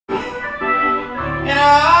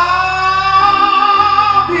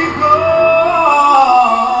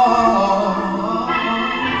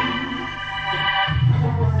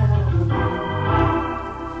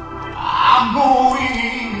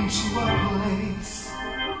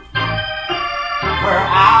where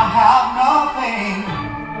I'll have nothing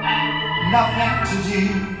to do,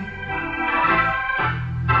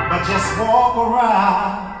 but just walk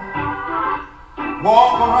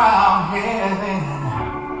around heaven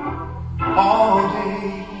all day.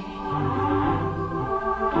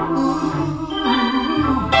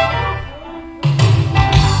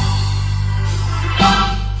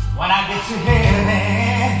 When I get to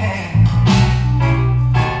heaven,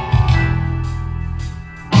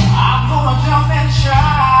 I'm gonna jump and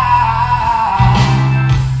shout,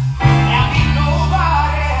 and ain't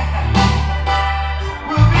nobody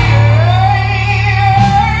will be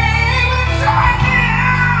able to shut me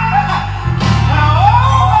down.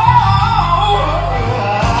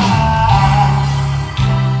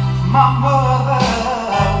 My mother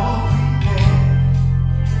will be there,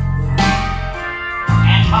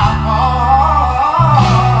 and my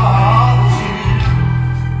father too,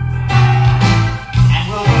 and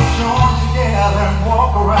we'll just join together and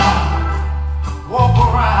walk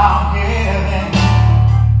around heaven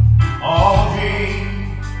all day.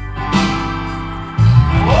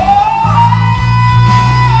 Oh,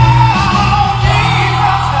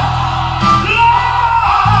 Jesus,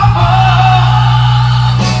 Lord,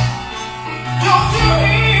 don't you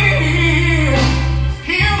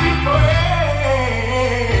hear me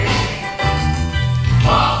pray?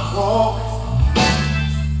 Walk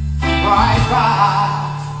right by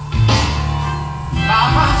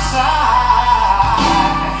my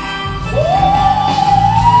side.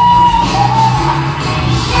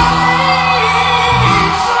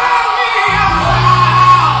 Send me a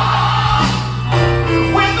cloud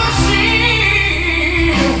with the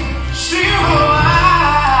silver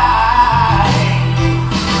lining.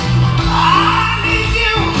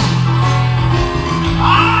 I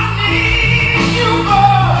need you by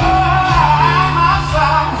my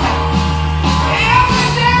side every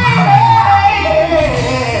day.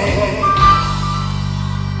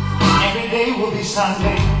 Every day will be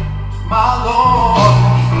Sunday, my Lord.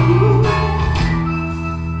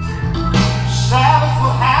 Sabbath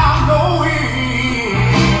will have no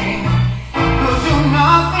end. We'll do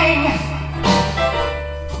nothing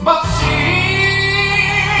but sing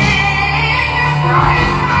and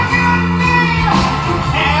praise my good name.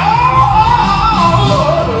 And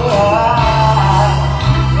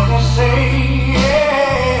let us say,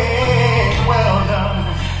 yeah, well done.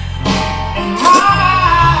 And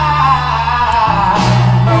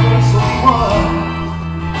my race will be won.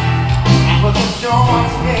 And we'll just join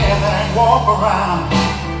together and walk around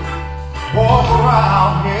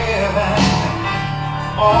heaven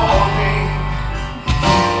all day.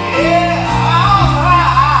 Yeah, I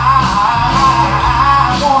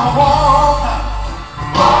wanna walk around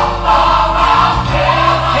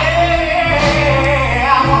heaven.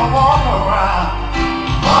 Yeah, I wanna walk around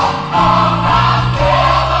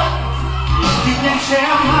heaven. You can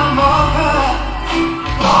tell my mother.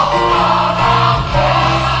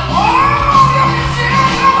 Oh, you can tell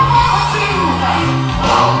my mother too.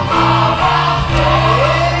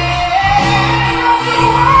 Yeah, don't you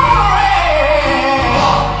worry.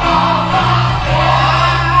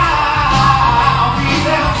 I'll be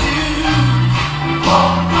there too.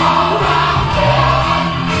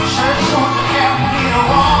 Church wants to help me to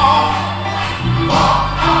walk.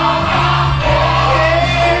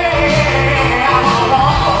 Yeah, I wanna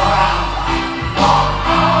walk around.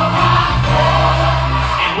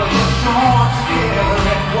 And we'll just join together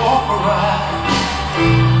and walk around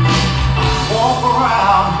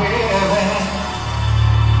heaven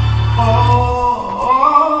all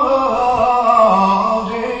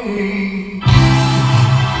day.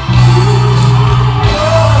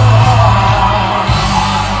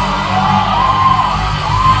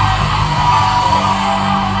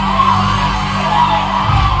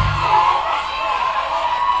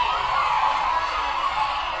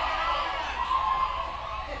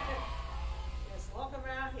 Just walk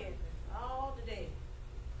around here all the day.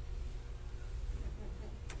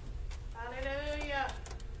 Hallelujah.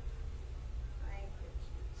 Thank you,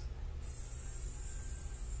 Jesus.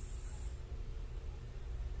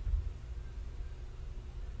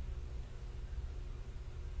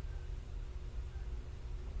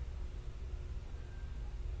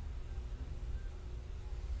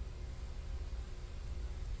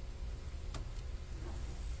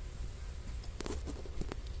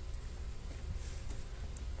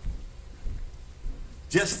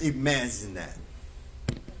 Just imagine that.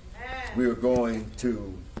 Amen. We're going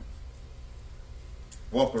to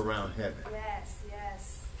walk around heaven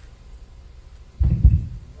Yes.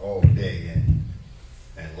 all day,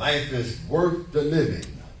 and life is worth the living.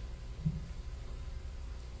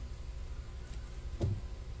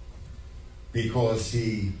 because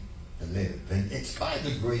he lived. And it's by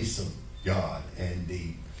the grace of God and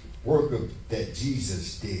the work that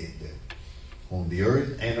Jesus did on the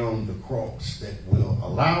earth and on the cross that will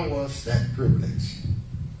allow us that privilege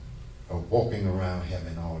of walking around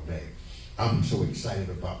heaven all day. I'm so excited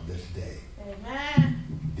about this day. Amen.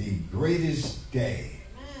 The greatest day,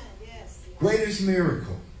 Amen. Yes. greatest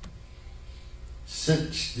miracle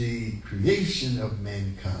since the creation of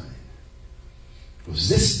mankind was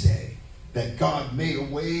this day that God made a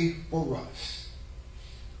way for us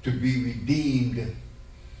to be redeemed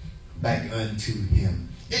back unto him.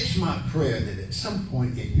 It's my prayer that at some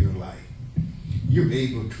point in your life, you're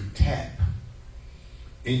able to tap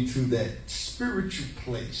into that spiritual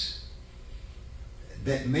place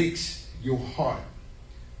that makes your heart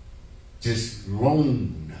just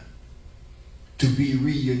long to be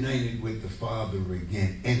reunited with the Father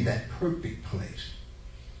again in that perfect place.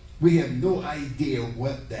 We have no idea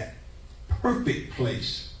what that perfect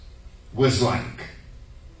place was like.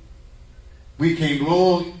 We came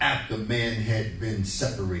long after man had been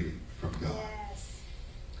separated from God. Yes.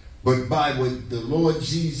 But by what the Lord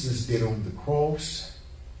Jesus did on the cross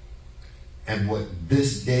and what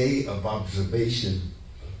this day of observation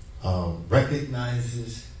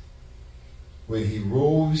recognizes, when he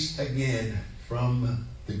rose again from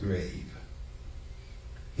the grave,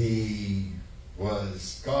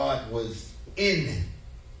 God was in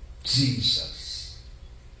Jesus,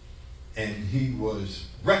 and he was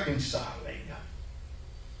reconciling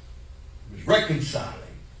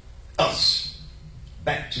us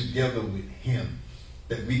back together with him,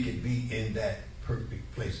 that we could be in that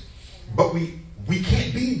perfect place. But we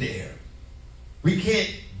can't be there. We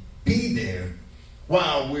can't be there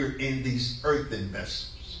while we're in these earthen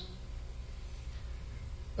vessels.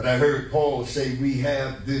 But I heard Paul say we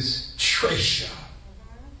have this treasure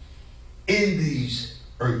in these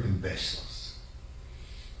earthen vessels.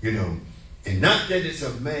 You know, and not that it's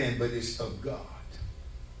of man, but it's of God.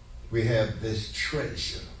 We have this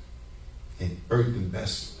treasure in earthen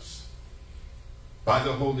vessels by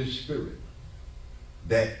the Holy Spirit.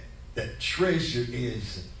 That treasure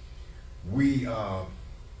is, we are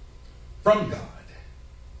from God.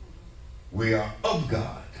 We are of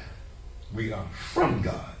God. We are from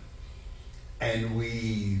God. And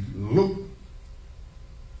we look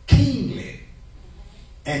keenly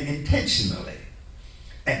and intentionally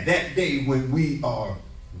at that day when we are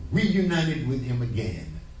reunited with him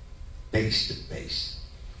again, face to face.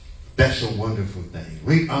 That's a wonderful thing.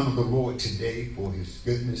 We honor the Lord today for his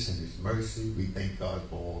goodness and his mercy. We thank God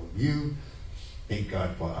for all of you. Thank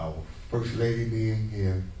God for our First Lady being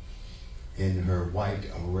here in her white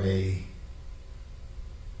array.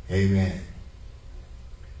 Amen.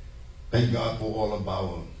 Thank God for all of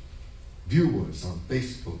our viewers on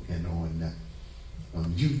Facebook and on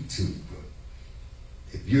YouTube.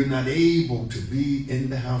 If you're not able to be in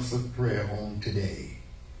the house of prayer on today,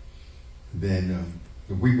 then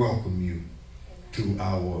we welcome you to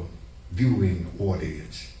our viewing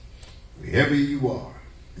audience. Wherever you are,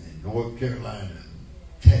 in North Carolina,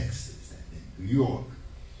 Texas, and in New York,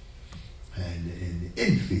 and in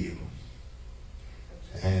Enfield,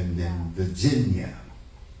 and in Virginia,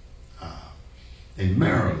 in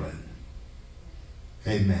Maryland,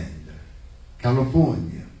 amen,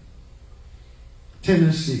 California,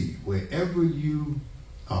 Tennessee, wherever you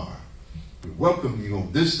are, we welcome you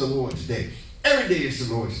on this, the Lord's Day. Every day is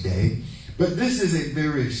the Lord's Day, but this is a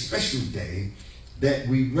very special day that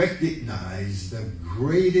we recognize the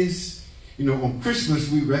greatest, on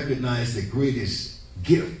Christmas we recognize the greatest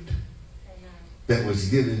gift that was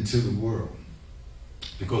given to the world.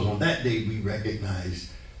 Because on that day we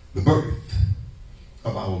recognize the birth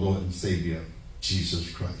of our Lord and Savior,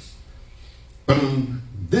 Jesus Christ. But on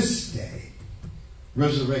this day,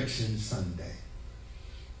 Resurrection Sunday,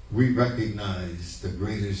 we recognize the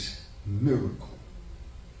greatest miracle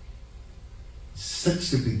since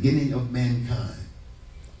the beginning of mankind,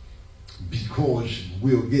 because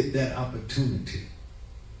we'll get that opportunity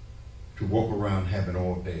to walk around heaven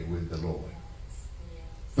all day with the Lord.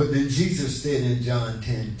 But then Jesus said in John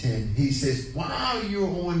 10:10, he says, while you're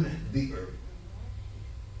on the earth,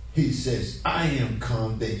 he says, I am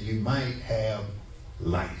come that you might have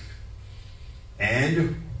life.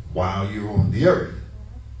 And while you're on the earth,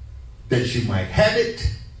 that you might have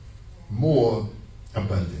it more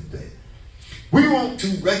abundantly. We want to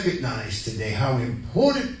recognize today how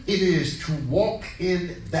important it is to walk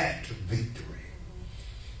in that victory.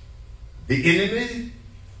 The enemy,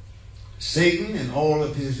 Satan and all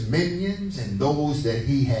of his minions and those that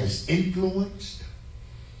he has influenced,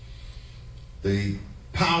 the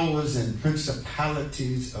powers and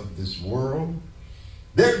principalities of this world,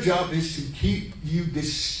 Their job is to keep you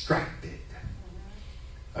distracted.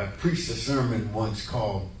 I preached a sermon once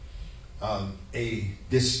called A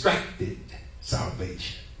Distracted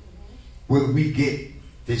Salvation, where we get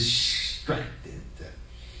distracted.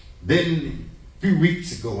 Then a few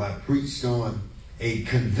weeks ago, I preached on a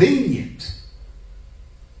convenient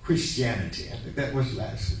Christianity. I think that was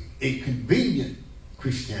last week. A convenient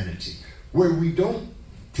Christianity, where we don't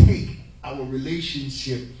take our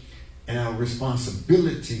relationship and our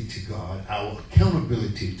responsibility to God, our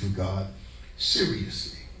accountability to God,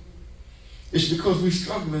 seriously. It's because we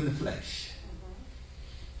struggle in the flesh.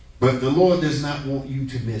 But the Lord does not want you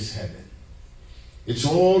to miss heaven. It's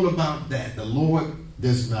all about that. The Lord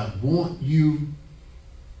does not want you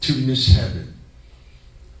to miss heaven.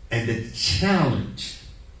 And the challenge,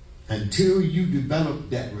 until you develop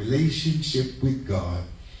that relationship with God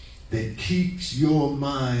that keeps your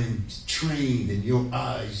mind trained and your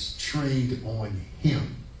eyes trained on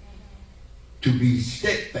Him, to be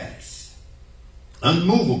steadfast,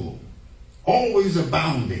 unmovable, always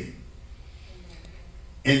abounding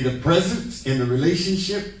in the presence, in the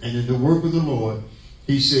relationship, and in the work of the Lord.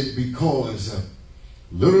 He said, because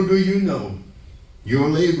little do you know, your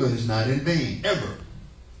labor is not in vain, ever,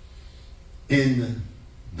 in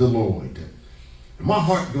the Lord. My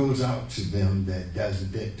heart goes out to them that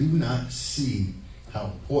do not see how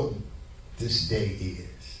important this day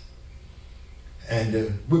is.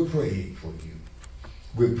 And we're praying for you.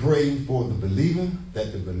 We're praying for the believer,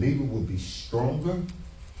 that the believer will be stronger.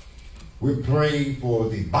 We're praying for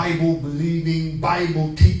the Bible-believing,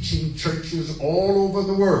 Bible-teaching churches all over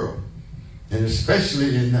the world, and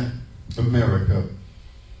especially in America,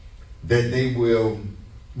 that they will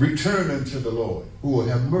return unto the Lord, who will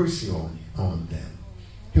have mercy on them.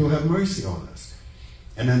 He will have mercy on us.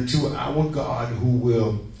 And unto our God, who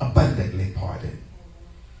will abundantly pardon.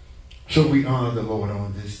 So we honor the Lord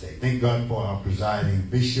on this day. Thank God for our presiding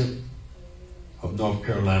bishop of North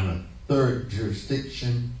Carolina, 3rd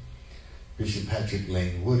jurisdiction, Bishop Patrick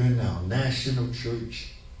Lane Wooden, our national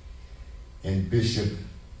church, and Bishop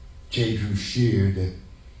J. Drew Sheard.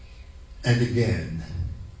 And again,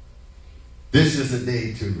 this is a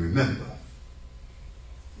day to remember.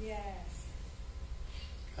 Yes.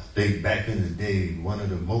 I think back in the day, one of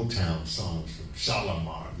the Motown songs from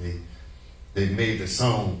Shalimar, they made a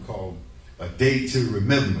song called A Day to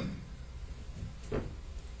Remember.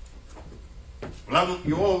 Well, I want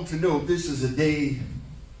you all to know this is a day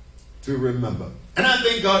to remember. And I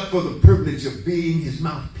thank God for the privilege of being His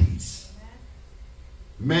mouthpiece.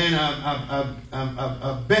 Man,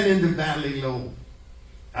 I've been in the valley low.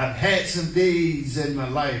 I've had some days in my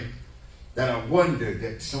life that I wondered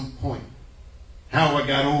at some point how I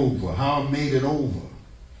got over, how I made it over.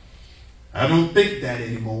 I don't think that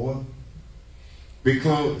anymore,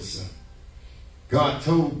 because God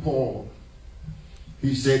told Paul,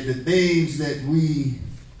 He said, the things that we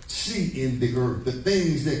see in the earth, the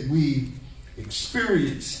things that we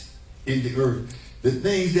experience in the earth, the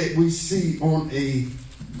things that we see on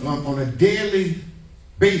a daily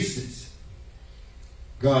basis,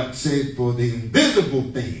 God said, for the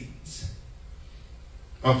invisible things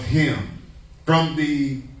of Him from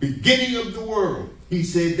the beginning of the world, He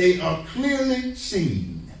said, they are clearly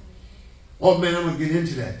seen. Oh man, I'm going to get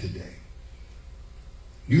into that today.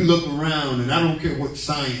 You look around, and I don't care what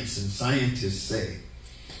science and scientists say,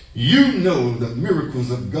 you know the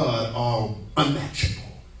miracles of God are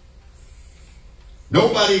unmatchable.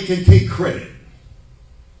 Nobody can take credit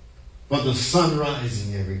for the sun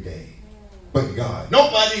rising every day but God.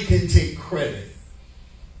 Nobody can take credit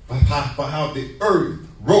for how the earth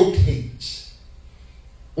rotates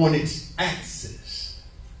on its axis,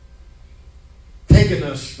 taking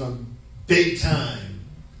us from daytime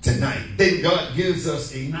to night. Then God gives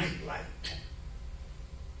us a night light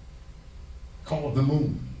called the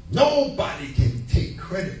moon. Nobody can take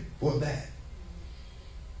credit for that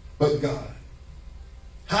but God.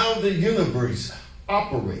 How the universe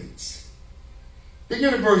operates. The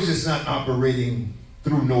universe is not operating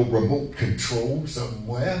through no remote control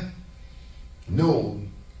somewhere. No,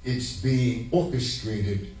 it's being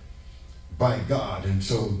orchestrated by God. And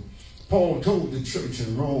so Paul told the church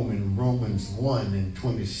in Rome in Romans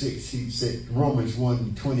 1:26, he said, Romans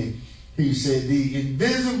 1:20, he said, the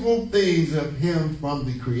invisible things of Him from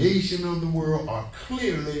the creation of the world are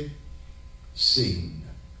clearly seen,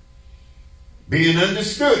 being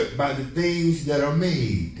understood by the things that are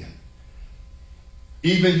made,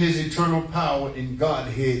 even His eternal power in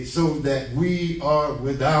Godhead, so that we are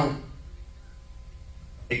without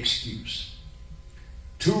excuse.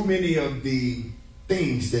 Too many of the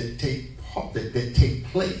things that take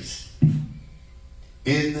place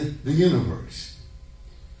in the universe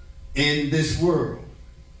in this world,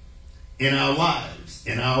 in our lives,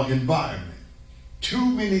 in our environment, too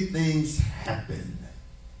many things happen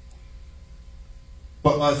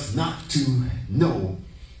for us not to know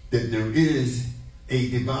that there is a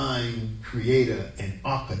divine creator and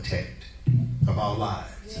architect of our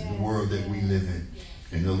lives and the world that we live in.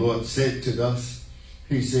 And the Lord said to us,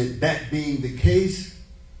 he said, that being the case,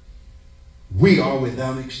 we are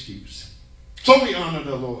without excuse. So we honor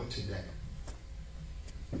the Lord today.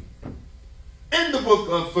 In the book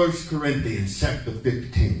of 1 Corinthians chapter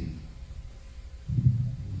 15,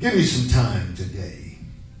 give me some time today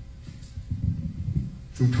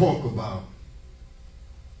to talk about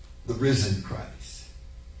the risen Christ.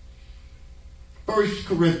 1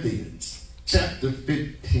 Corinthians chapter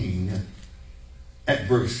 15 at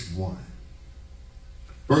verse 1.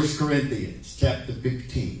 1 Corinthians chapter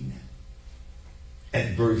 15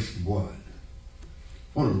 at verse 1.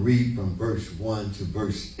 I want to read from verse 1 to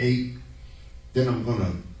verse 8. Then I'm going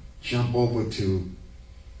to jump over to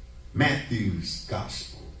Matthew's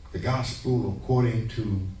gospel. The gospel according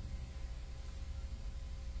to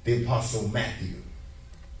the apostle Matthew.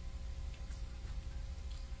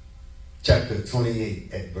 Chapter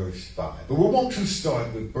 28 at verse 5. But we want to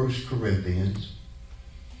start with 1 Corinthians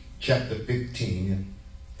chapter 15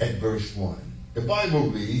 at verse 1. The Bible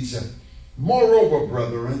reads, moreover,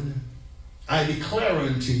 brethren, I declare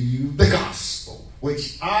unto you the gospel,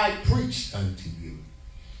 which I preached unto you,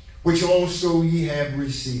 which also ye have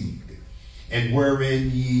received, and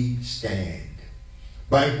wherein ye stand,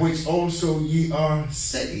 by which also ye are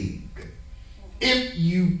saved, if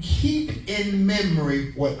you keep in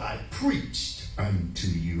memory what I preached unto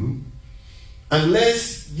you,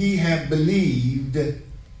 unless ye have believed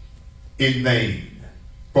in vain.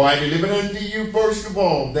 For I delivered unto you first of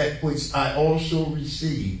all that which I also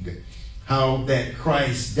received, how that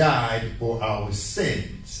Christ died for our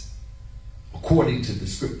sins, according to the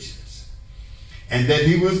scriptures, and that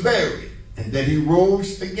he was buried, and that he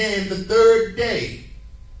rose again the third day,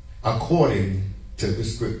 according to the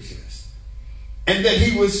scriptures, and that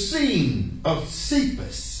he was seen of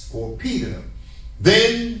Cephas, or Peter,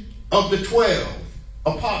 then of the 12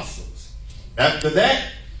 apostles. After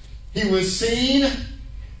that, he was seen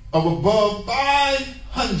of above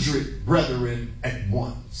 500 brethren at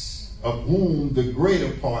once, of whom the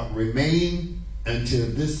greater part remain until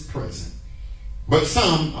this present, but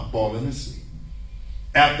some are fallen asleep.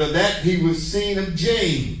 After that, he was seen of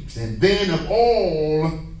James, and then of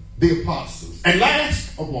all the apostles. And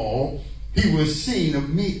last of all, he was seen of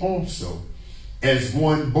me also, as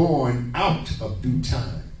one born out of due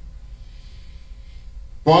time.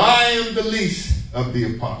 For I am the least of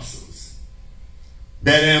the apostles,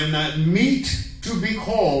 that am not meet to be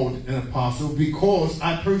called an apostle, because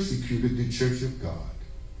I persecuted the church of God.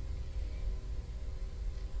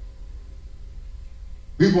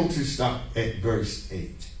 We want to stop at verse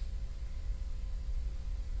 8.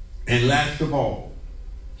 And last of all,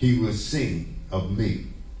 he was seen of me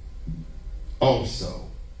also,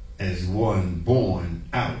 as one born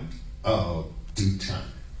out of due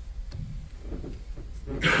time.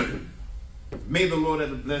 May the Lord add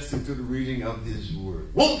a blessing to the reading of his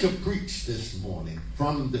word. Want to preach this morning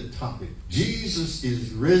from the topic, Jesus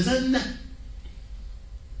is risen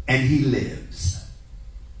and he lives.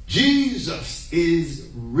 Jesus is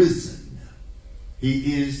risen.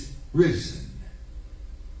 He is risen.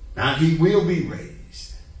 Now he will be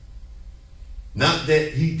raised. Not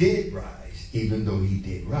that he did rise, even though he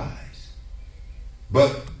did rise,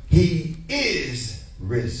 but he is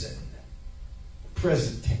risen.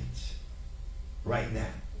 Present tense. Right now.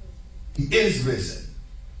 He is risen.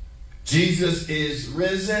 Jesus is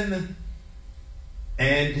risen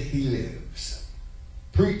and he lives.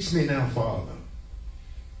 Preach me now, Father.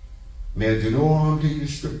 May I do no harm to your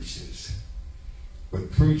scriptures,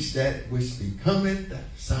 but preach that which becometh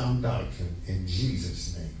sound doctrine in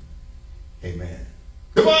Jesus' name. Amen.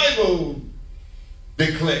 The Bible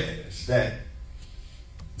declares that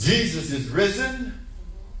Jesus is risen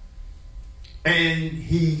and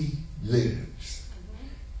he lives.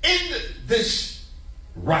 In this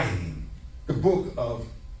writing, the book of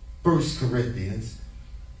 1 Corinthians,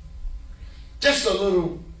 just a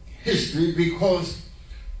little history, because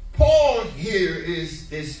Paul here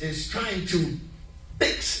is trying to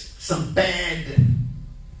fix some bad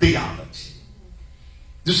theology.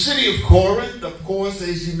 The city of Corinth, of course,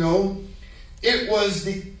 as you know, it was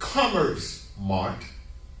the commerce mart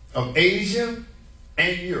of Asia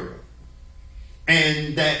and Europe.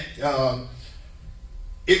 And that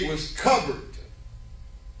it was covered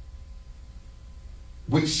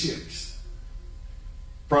with ships.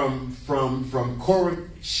 From Corinth,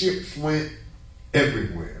 ships went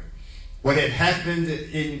everywhere. What had happened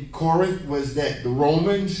in Corinth was that the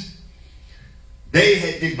Romans, they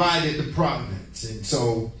had divided the province. And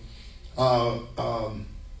so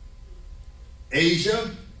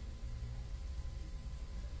Asia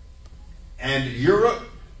and Europe,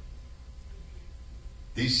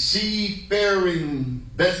 these seafaring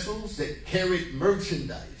vessels that carried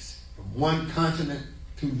merchandise from one continent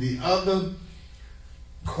to the other,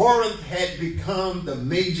 Corinth had become the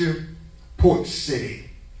major port city.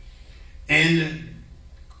 And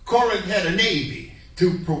Corinth had a navy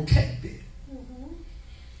to protect it.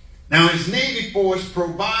 Now, his navy force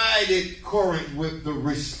provided Corinth with the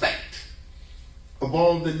respect of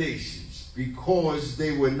all the nations because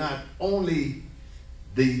they were not only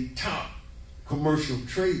the top commercial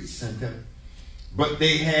trade center, but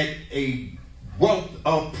they had a wealth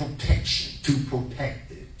of protection to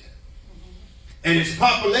protect it. And its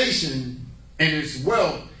population and its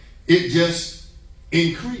wealth, it just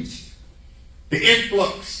increased. The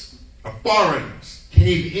influx of foreigners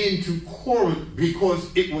came into Corinth because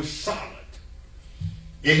it was solid.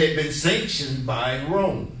 It had been sanctioned by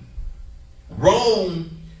Rome.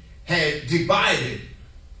 Rome had divided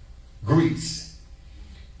Greece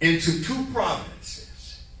into two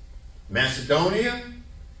provinces, Macedonia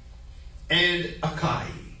and Achaia.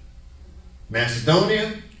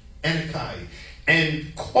 Macedonia and Achaia.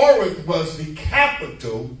 And Corinth was the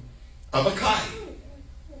capital of Achaia.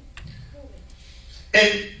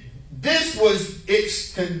 And this was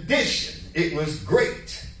its condition. It was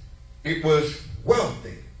great. It was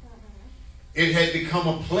wealthy. It had become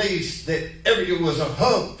a place that it was a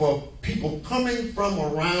hub for people coming from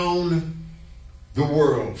around the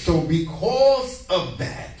world. So because of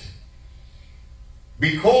that,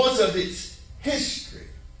 because of its history,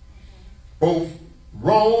 both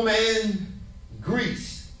Rome and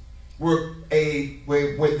Greece were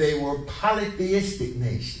where they were polytheistic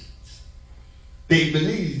nations. They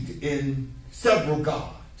believed in several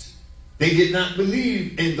gods. They did not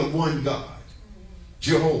believe in the one God,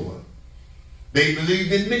 Jehovah. They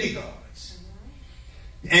believed in many gods.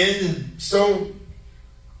 And so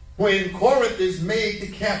when Corinth is made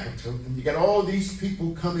the capital, and you got all these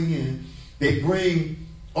people coming in, they bring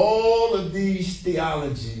all of these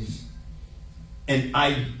theologies and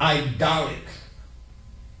idolic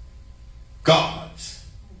gods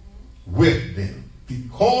with them.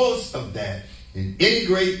 Because of that, in any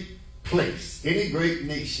great place, any great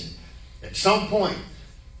nation, at some point,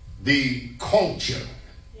 the culture,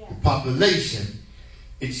 the population,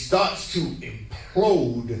 it starts to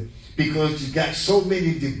implode because you've got so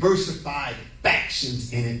many diversified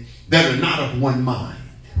factions in it that are not of one mind.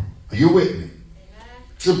 Are you with me? Amen.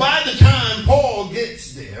 So by the time Paul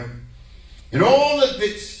gets there, in all of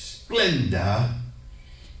its splendor,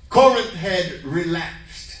 Corinth had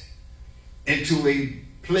relaxed into a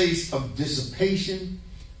place of dissipation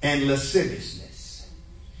and lasciviousness.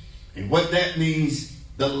 And what that means,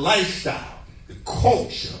 the lifestyle, the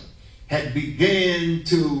culture had began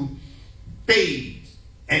to fade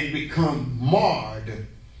and become marred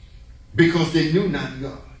because they knew not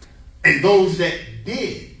God. And those that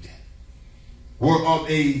did were of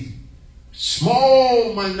a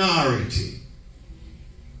small minority.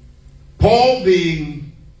 Paul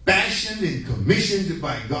being fashioned and commissioned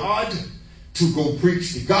by God to go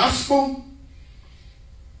preach the gospel,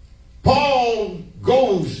 Paul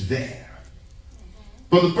goes there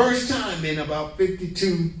for the first time in about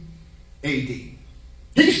 52 AD.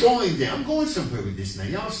 He's going there. I'm going somewhere with this now.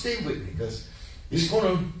 Y'all stay with me because it's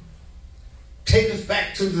going to take us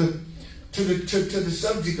back to the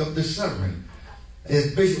subject of the sermon.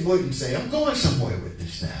 As Bishop Wood say, I'm going somewhere with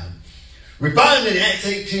this now. We find in Acts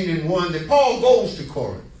 18:1 that Paul goes to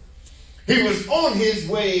Corinth. He was on his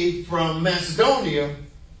way from Macedonia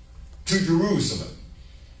to Jerusalem.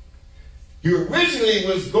 He originally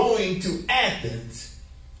was going to Athens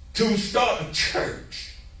to start a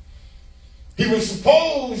church. He was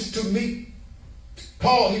supposed to meet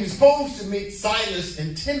Paul. He was supposed to meet Silas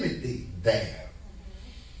and Timothy there.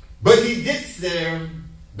 But he gets there,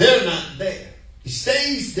 they're not there. He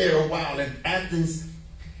stays there a while in Athens.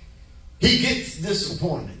 He gets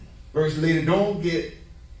disappointed. Verse later, don't get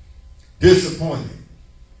disappointed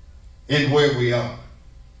in where we are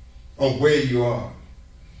or where you are.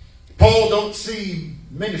 Paul don't see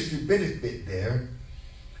ministry benefit there.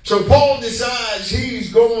 So Paul decides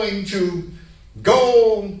he's going to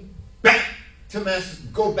go back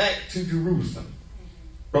to Jerusalem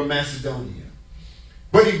from Macedonia.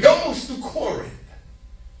 But he goes to Corinth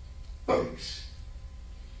first.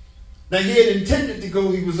 Now he had intended to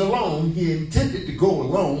go, he was alone. He intended to go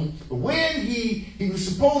alone. But when he was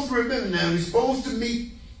supposed to remember now, he's supposed to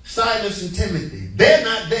meet Silas and Timothy. They're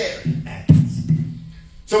not there in Athens.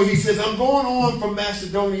 So he says, I'm going on from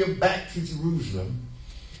Macedonia back to Jerusalem.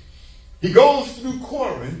 He goes through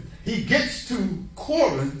Corinth. He gets to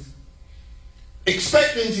Corinth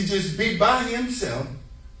expecting to just be by himself.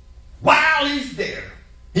 While he's there,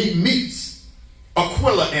 he meets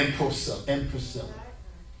Aquila and Priscilla.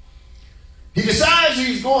 He decides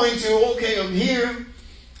he's going to, okay, I'm here.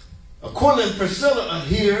 Aquila and Priscilla are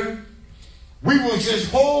here. We will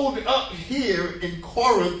just hold up here in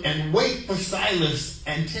Corinth and wait for Silas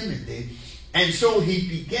and Timothy. And so he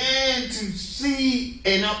began to see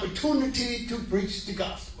an opportunity to preach the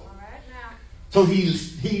gospel. All right, now. So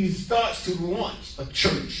he starts to launch a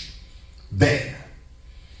church there.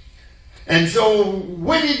 And so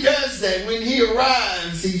when he does that, when he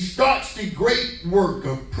arrives, he starts the great work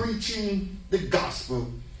of preaching the gospel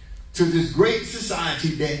to this great society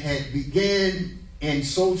that had begun in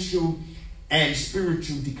social and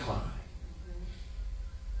spiritual decline.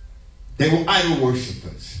 They were idol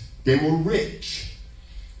worshipers. They were rich.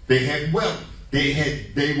 They had wealth.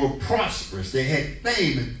 They were prosperous. They had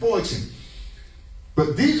fame and fortune.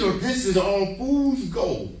 But this is all fool's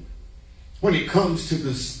gold when it comes to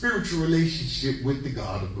the spiritual relationship with the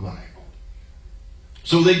God of the Bible.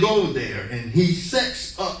 So they go there and he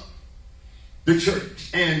sets up the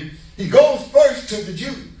church. And he goes first to the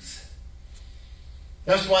Jews.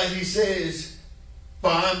 That's why he says, for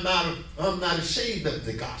I'm not ashamed of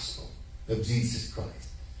the gospel of Jesus Christ.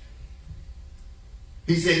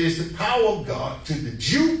 He said it's the power of God to the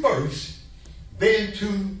Jew first, then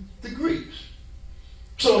to the Greeks.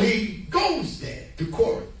 So he goes there to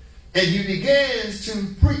Corinth and he begins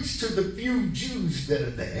to preach to the few Jews that are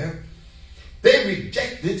there. They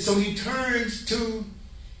reject it, so he turns to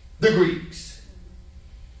the Greeks.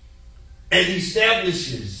 And he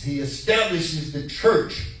establishes the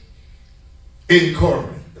church in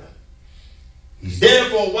Corinth. He's there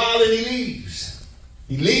for a while and he leaves.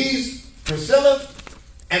 He leaves Priscilla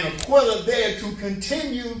and Aquila there to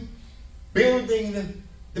continue building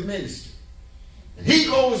the ministry. And he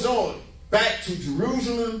goes on back to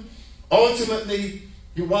Jerusalem. Ultimately,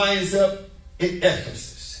 he winds up in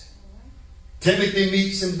Ephesus. Timothy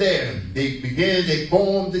meets him there. They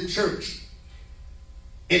form the church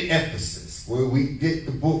in Ephesus, where we get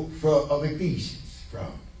the book of Ephesians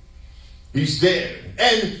from. He's there.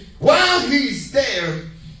 And while he's there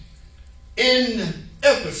in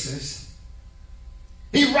Ephesus,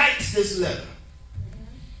 he writes this letter.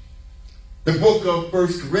 The book of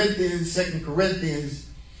 1 Corinthians, 2 Corinthians,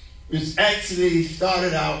 is actually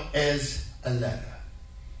started out as a letter.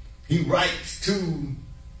 He writes to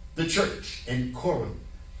the church in Corinth,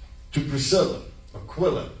 to Priscilla,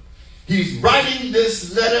 Aquila. He's writing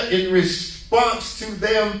this letter in response to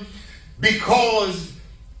them because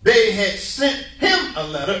they had sent him a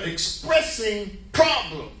letter expressing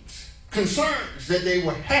problems, concerns that they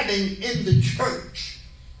were having in the church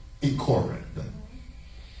in Corinth.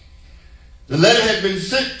 The letter had been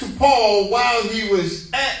sent to Paul while he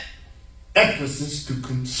was at Ephesus to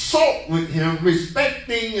consult with him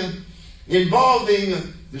involving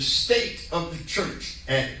the state of the church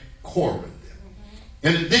at Corinth.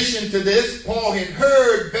 In addition to this, Paul had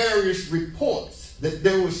heard various reports that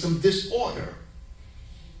there was some disorder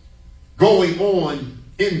going on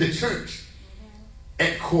in the church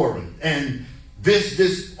at Corinth. And this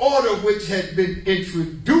disorder which had been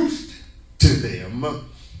introduced to them,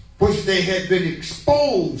 which they had been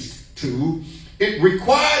exposed to, it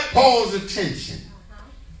required Paul's attention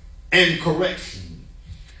and correction.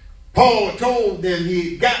 Paul told them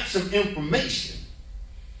he got some information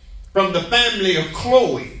from the family of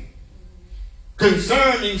Chloe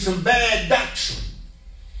concerning some bad doctrine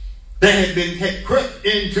that had crept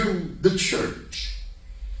into the church.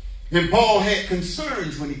 And Paul had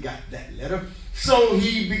concerns when he got that letter. So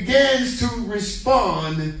he begins to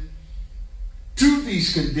respond to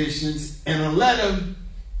these conditions in a letter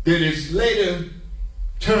that is later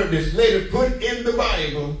put in the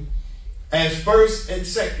Bible as 1st and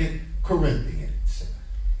 2nd Corinthians.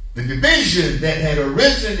 The division that had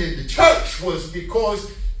arisen in the church was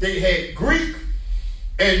because they had Greek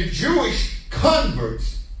and Jewish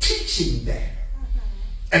converts teaching there.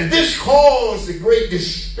 And this caused a great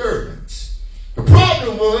disturbance. The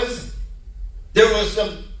problem was there was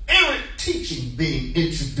some errant teaching being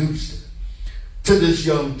introduced to this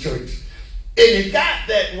young church. And it got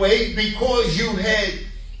that way because you had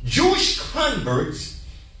Jewish converts,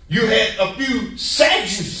 you had a few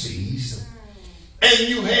Sadducees, and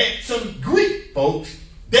you had some Greek folks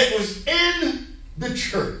that was in the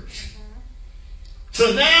church.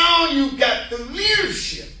 So now you got the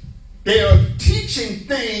leadership. They are teaching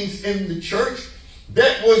things in the church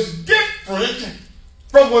that was different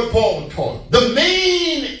from what Paul taught. The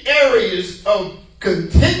main areas of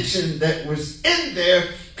contention that was in there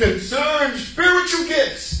concerned spiritual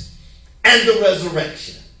gifts and the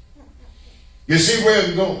resurrection. You see where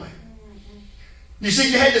I'm going? You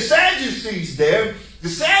see, you had the Sadducees there. The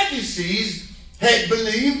Sadducees had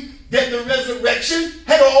believed that the resurrection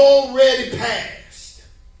had already passed.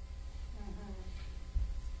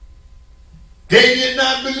 They did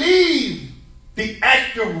not believe the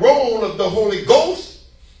active role of the Holy Ghost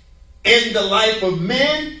in the life of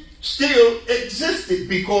men still existed,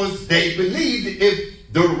 because they believed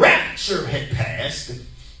if the rapture had passed,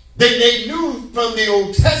 then they knew from the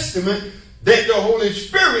Old Testament that the Holy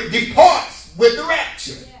Spirit departs with the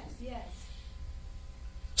rapture. Yes, yes.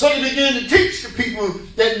 So they began to teach the people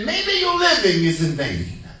that maybe your living is in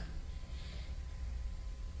vain.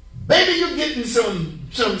 Maybe you're getting some,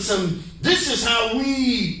 this is how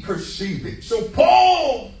we perceive it. So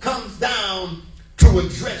Paul comes down to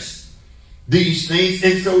address these things,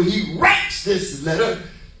 and so he writes this letter,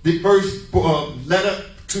 the first letter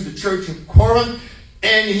to the church of Corinth,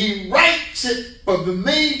 and he writes it for the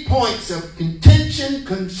main points of contention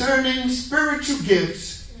concerning spiritual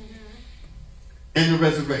gifts and the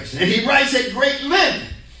resurrection. And he writes at great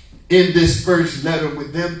length in this first letter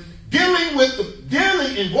with them, dealing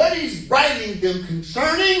in what he's writing them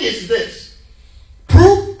concerning is this: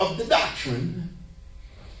 proof of the doctrine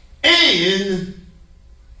and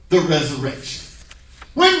the resurrection.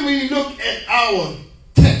 When we look at our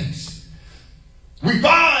text, we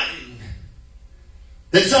find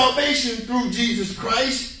that salvation through Jesus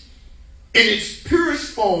Christ in its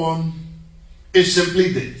purest form is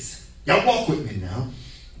simply this. Y'all walk with me now.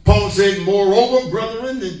 Paul said, moreover,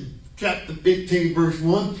 brethren, in chapter 15, verse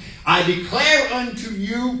 1, I declare unto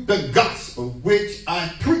you the gospel which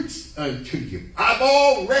I preached unto you. I've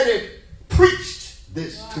already preached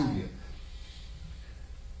this to you.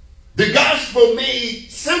 The gospel made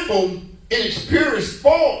simple in its purest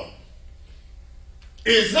form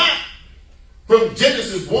is not from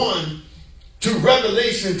Genesis 1 to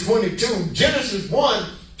Revelation 22. Genesis 1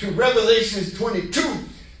 to Revelation 22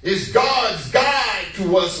 is God's guide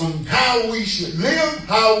to us on how we should live,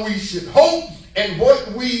 how we should hope, and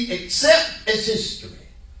what we accept as history.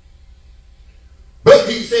 But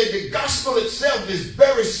he said the gospel itself is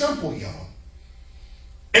very simple, y'all.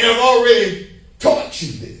 And I've already taught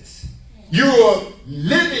you this. You are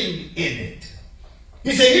living in it.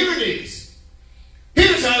 He said, here it is.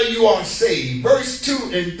 Here's how you are saved. Verse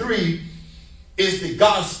 2 and 3 is the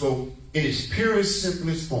gospel in its purest,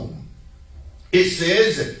 simplest form. It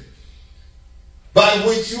says, by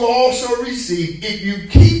which you also receive, if you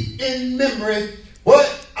keep in memory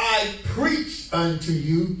what I preached unto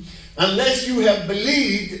you, unless you have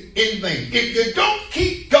believed in vain. If you don't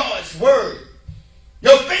keep God's word,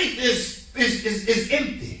 your faith is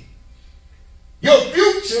empty. Your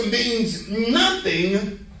future means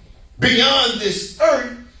nothing beyond this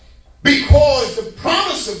earth, because the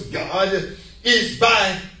promise of God is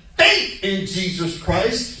by faith in Jesus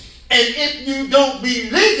Christ. And if you don't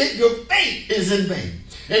believe it, your faith is in vain.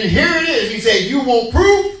 And here it is. He said, you want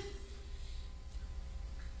proof?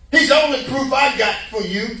 His only proof I got for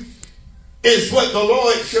you is what the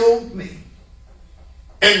Lord showed me,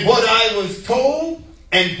 and what I was told,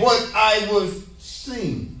 and what I was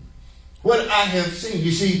seeing. What I have seen.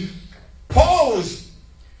 You see, Paul's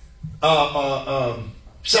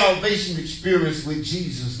salvation experience with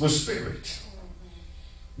Jesus was spiritual.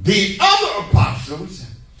 The other apostles,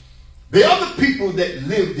 the other people that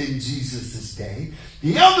lived in Jesus' day,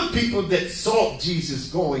 the other people that saw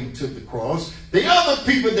Jesus going to the cross, the other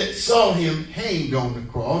people that saw him hanged on the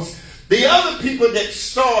cross, the other people that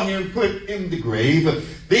saw him put in the grave,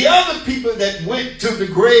 the other people that went to the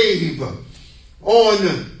grave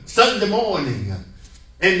on Sunday morning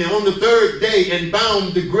and on the third day and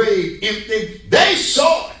found the grave empty, they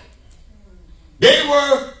saw it. They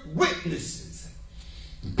were witnesses.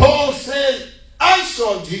 Paul said, I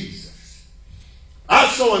saw Jesus. I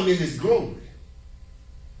saw him in his glory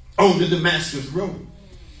on the Damascus road.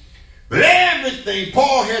 But everything,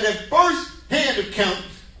 Paul had a first-hand account.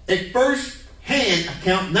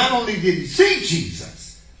 Not only did he see Jesus,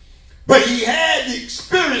 but he had the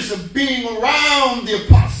experience of being around the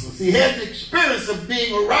apostles. He had the experience of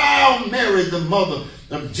being around Mary, the mother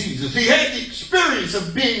of Jesus. He had the experience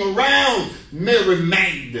of being around Mary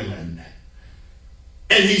Magdalene.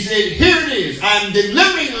 And he said, here it is. I'm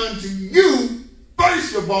delivering unto you,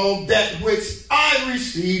 first of all, that which I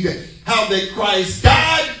received, how that Christ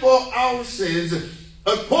died for our sins,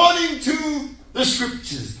 according to the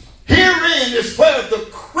scriptures. Herein is where the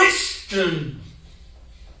Christian's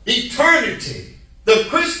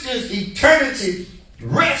eternity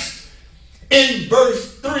rests, in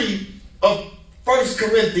verse 3 of 1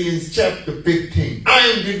 Corinthians chapter 15. I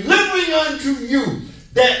am delivering unto you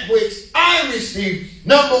that which I received.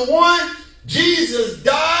 Number one, Jesus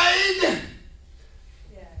died.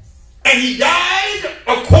 And he died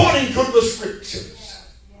according to the scriptures.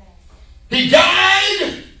 He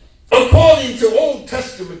died according to Old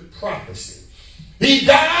Testament prophecy. He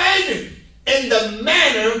died in the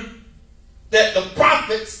manner that the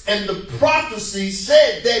prophets and the prophecy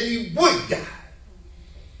said that he would die.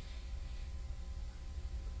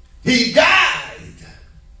 He died.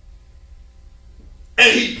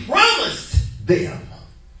 And he promised them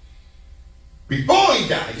before he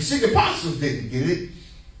died. You see, the apostles didn't get it.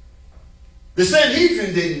 The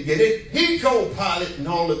Sanhedrin didn't get it. He told Pilate and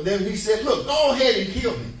all of them, he said, look, go ahead and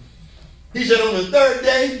kill me. He said, on the third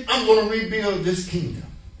day, I'm going to rebuild this kingdom.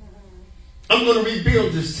 I'm going to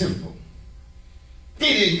rebuild this temple.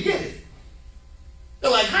 They didn't get it.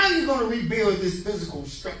 They're like, how are you going to rebuild this physical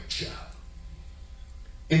structure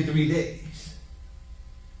in 3 days?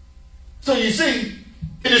 So you see,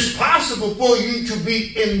 it is possible for you to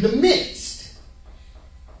be in the midst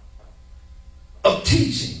of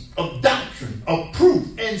teaching, of doctrine, of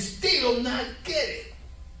proof, and still not get it.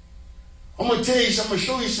 I'm going to tell you, I'm going to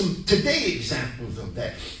show you some today examples of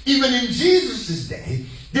that. Even in Jesus' day,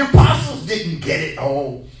 the apostles didn't get it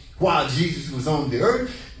all while Jesus was on the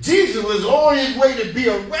earth. Jesus was on his way to be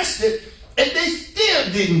arrested, and they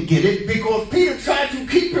still didn't get it because Peter tried to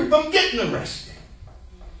keep him from getting arrested.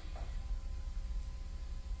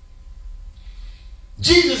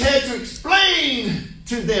 Jesus had to explain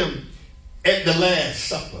to them at the Last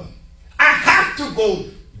Supper, I have to go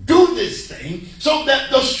do this thing so that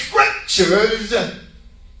the scriptures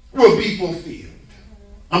will be fulfilled.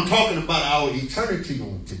 I'm talking about our eternity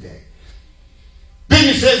on today. Then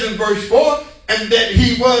it says in verse 4, and that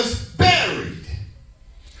he was buried,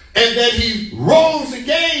 and that he rose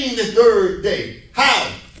again the third day.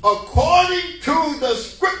 How? According to the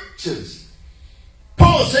scriptures.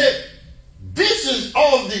 Paul said, this is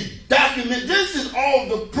all the document, this is all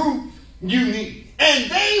the proof you need. And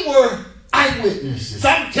they were eyewitnesses.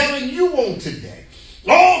 I'm telling you on today,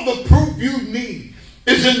 all the proof you need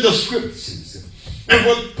is in the scriptures. And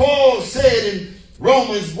what Paul said in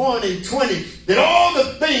Romans 1:20, that all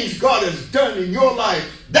the things God has done in your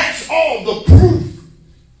life, that's all the proof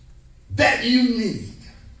that you need.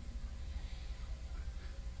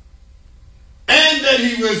 And that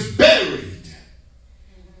he was buried.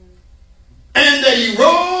 And that he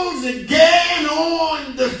rose again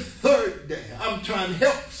on the third day. I'm trying to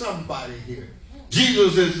help somebody here.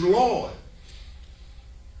 Jesus is Lord.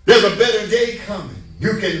 There's a better day coming.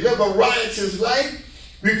 You can live a righteous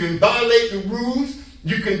life. You can violate the rules.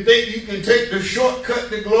 You can think you can take the shortcut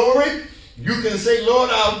to glory. You can say, Lord,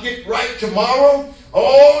 I'll get right tomorrow.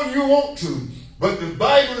 All you want to. But the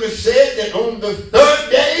Bible has said that on the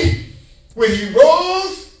third day, when he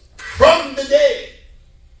rose from the dead,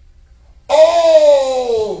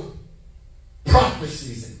 all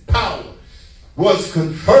prophecies and power was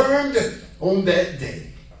confirmed on that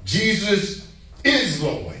day. Jesus is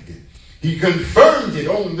Lord. He confirmed it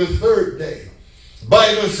on the third day. The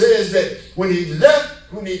Bible says that when he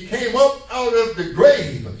left, when he came up out of the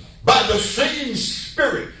grave, by the same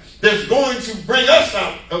Spirit that's going to bring us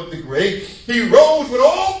out of the grave, he rose with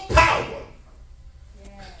all power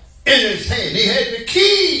in his hand. He had the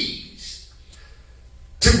keys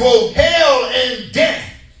to both hell and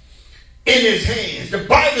death in his hands. The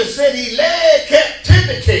Bible said he led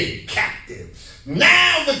captivity captive.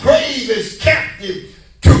 Now the grave is captive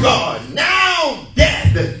to God. Now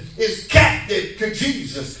death is captive to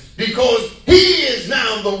Jesus, because he is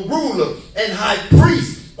now the ruler and high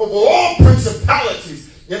priest over all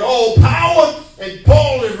principalities and all power. And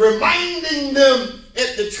Paul is reminding them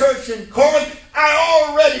at the church in Corinth, I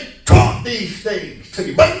already taught these things to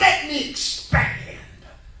you, but let me expand.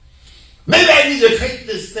 Maybe I need to take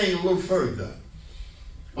this thing a little further.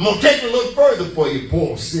 I'm going to take it a little further for you,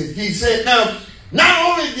 Paul said. He said, now,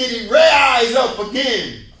 not only did he rise up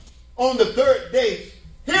again on the third day,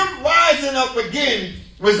 him rising up again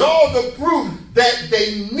was all the proof that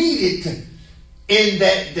they needed in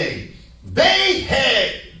that day. They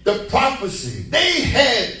had the prophecy. They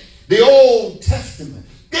had the Old Testament.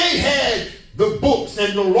 They had the books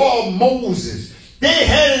and the law of Moses. They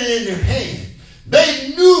had it in their hand.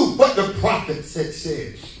 They knew what the prophets had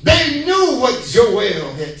said. They knew what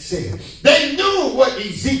Joel had said. They knew what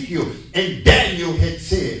Ezekiel and Daniel had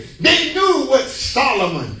said. They knew what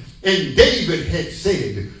Solomon and David had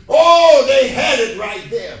said. Oh, they had it right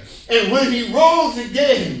there. And when he rose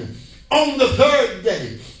again on the third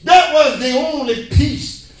day, that was the only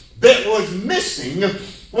piece that was missing,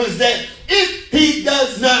 was that if he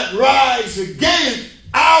does not rise again,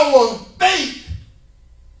 our faith,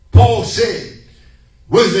 Paul said,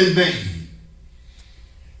 was in vain.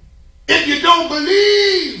 If you don't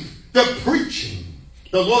believe the preaching,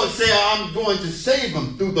 the Lord said, I'm going to save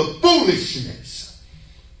them through the foolishness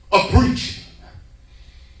of preaching.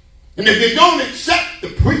 And if you don't accept the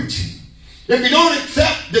preaching, if you don't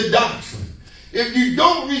accept the doctrine, if you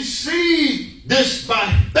don't receive this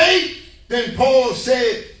by faith, then Paul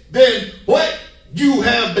said, then what you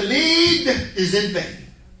have believed is in vain.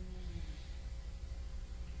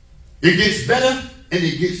 It gets better and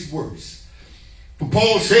it gets worse. But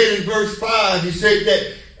Paul said in verse 5, he said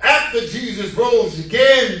that after Jesus rose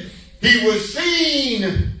again, he was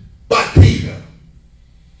seen by Peter.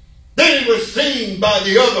 Then he was seen by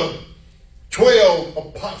the other 12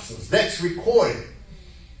 apostles. That's recorded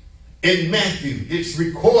in Matthew. It's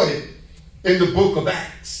recorded in the book of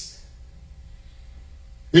Acts.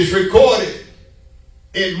 It's recorded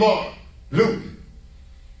in Mark, Luke.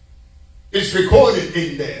 It's recorded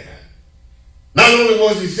in there. Not only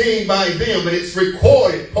was he seen by them, but it's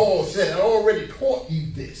recorded. Paul said, I already taught you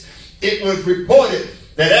this. It was reported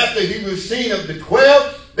that after he was seen of the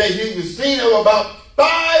 12, that he was seen of about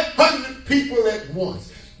 500 people at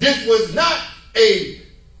once. This was not a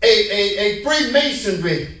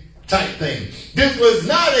Freemasonry type thing. This was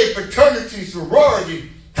not a fraternity sorority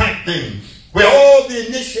type thing where all the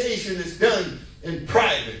initiation is done in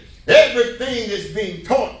private. Everything is being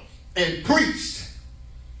taught and preached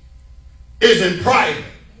is in private.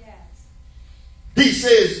 Yes. He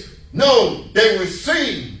says, no, they were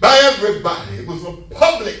seen by everybody. It was a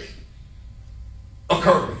public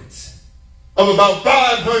occurrence of about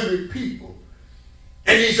 500 people.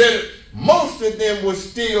 And he said most of them were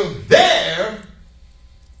still there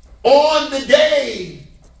on the day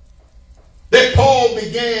that Paul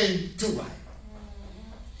began to write.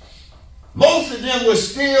 Most of them were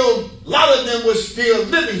still, a lot of them were still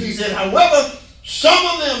living. He said, however, some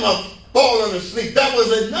of them have fallen asleep. That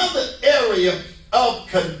was another area of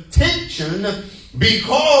contention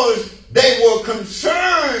because they were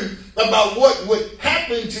concerned about what would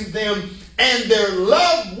happen to them and their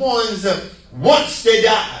loved ones once they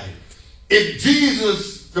died. If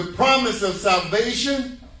Jesus, the promise of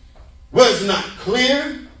salvation, was not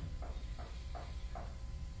clear,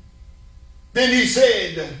 then he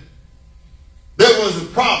said there was a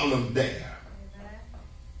problem there,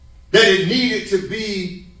 that it needed to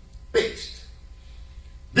be fixed.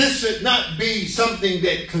 This should not be something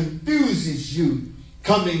that confuses you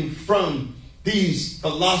coming from these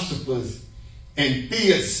philosophers and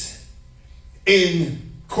theists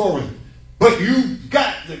in Corinth. But you've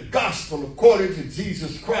got the gospel according to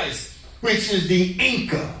Jesus Christ, which is the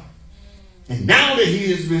anchor. And now that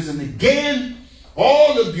he is risen again,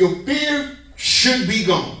 all of your fear should be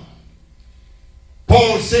gone.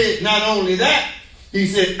 Paul said not only that, he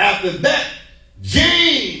said after that,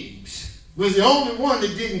 James was the only one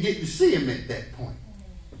that didn't get to see him at that point.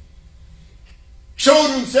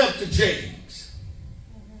 Showed himself to James.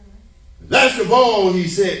 Last of all, he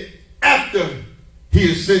said, after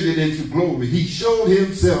he ascended into glory, he showed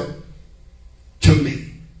himself to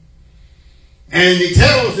me. And he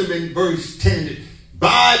tells him in verse 10 that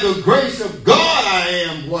by the grace of God I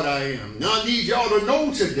am what I am. Now I need y'all to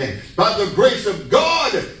know today, by the grace of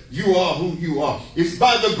God you are who you are. It's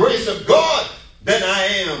by the grace of God that I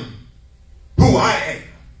am who I am.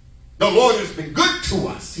 The Lord has been good to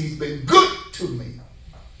us. He's been good to me.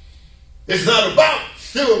 It's not about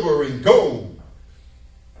silver and gold.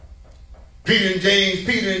 Peter and James,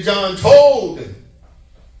 Peter and John told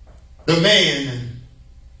the man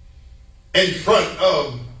in front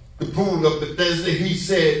of the pool of Bethesda, he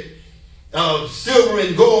said, silver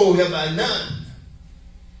and gold have I none,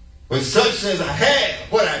 but such as I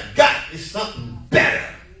have, what I got is something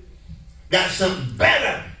better. Got something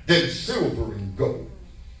better than silver and gold.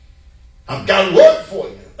 I've got a word for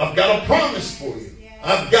you. I've got a promise for you.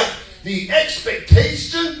 I've got the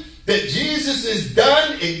expectation that Jesus has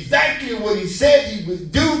done exactly what he said he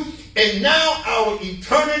would do, and now our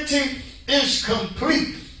eternity is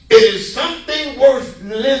complete. It is something worth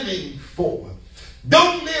living for.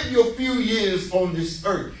 Don't live your few years on this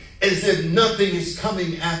earth as if nothing is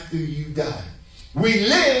coming after you die. We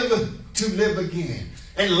live to live again.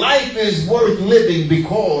 And life is worth living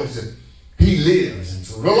because he lives. And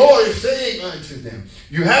so the Lord is saying unto them,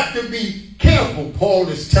 you have to be careful, Paul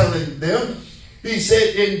is telling them. He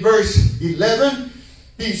said in verse 11,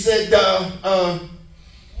 he said,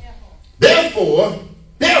 therefore,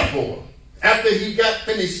 after he got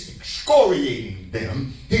finished excoriating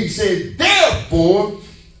them, he said, therefore,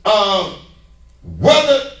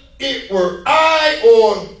 whether it were I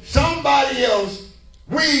or some somebody else,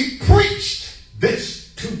 we preached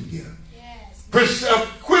this to you. Yes.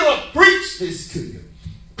 Aquila preached this to you.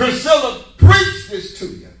 Priscilla preached this to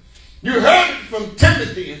you. You heard it from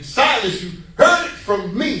Timothy and Silas. You heard it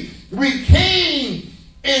from me. We came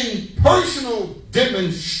in personal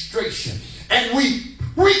demonstration and we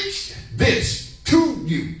preached this to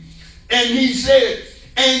you. And he said,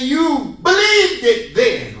 and you believed it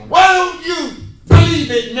then. Why don't you believe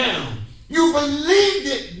it now? You believed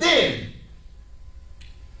it then.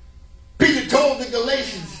 Peter told the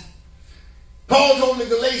Galatians, Paul told the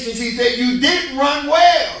Galatians, he said, you did run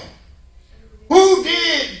well. Who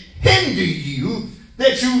did hinder you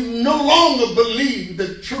that you no longer believe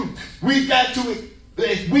the truth? We've got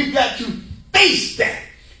to face that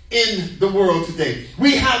in the world today.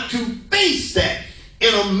 We have to face that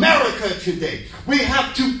in America today. We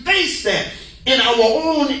have to face that in our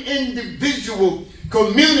own individual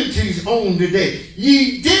communities on today.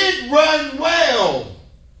 Ye did run well.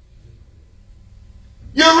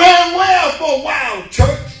 You ran well for a while,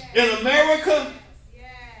 church, in America.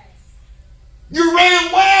 You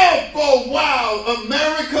ran well for a while,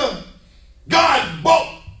 America. God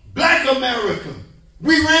bought black America.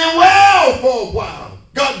 We ran well for a while.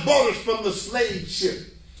 God bought us from the slave ship,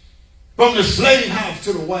 from the slave house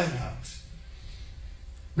to the White House.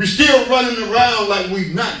 We're still running around like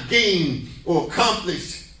we've not gained or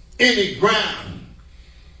accomplished any ground.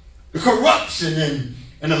 The corruption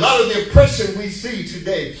and a lot of the oppression we see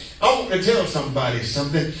today. I want to tell somebody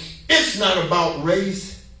something. It's not about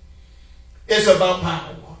race. It's about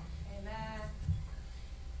power. Amen.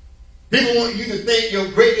 People want you to think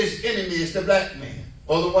your greatest enemy is the black man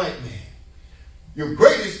or the white man. Your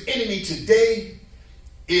greatest enemy today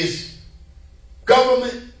is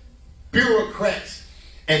government, bureaucrats,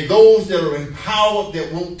 and those that are in power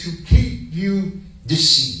that want to keep you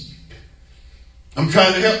deceived. I'm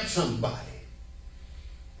trying to help somebody.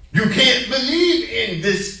 You can't believe in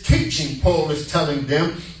this teaching, Paul is telling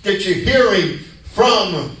them, that you're hearing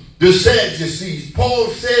from the Sadducees. Paul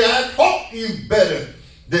said, I taught you better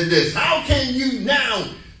than this. How can you now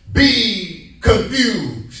be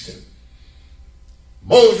confused?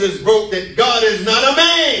 Moses wrote that God is not a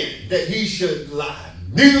man that he should lie,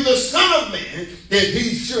 neither the Son of Man that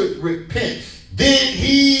he should repent. Did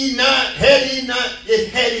he not, had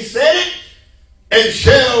he said it, and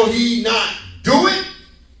shall he not do it?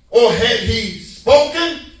 Or had he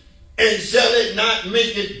spoken, and shall it not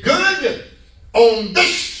make it good? On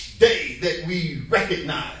this day that we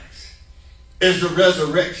recognize as the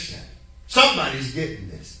resurrection. Somebody's getting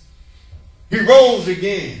this. He rose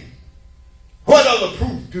again. What other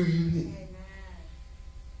proof do you need? Amen.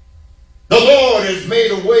 The Lord has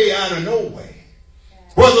made a way out of no way.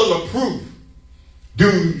 What other proof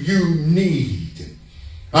do you need?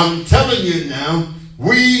 I'm telling you now,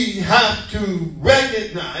 we have to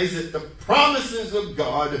recognize that the promises of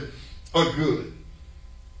God are good.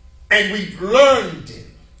 And we've learned it.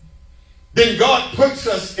 Then God puts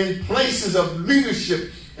us in places of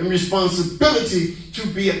leadership and responsibility to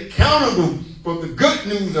be accountable for the good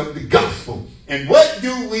news of the gospel. And what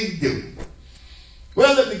do we do?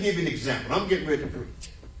 Well, let me give you an example. I'm getting ready to preach.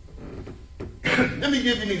 Let me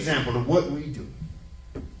give you an example of what we do.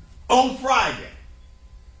 On Friday,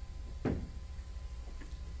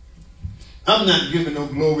 I'm not giving no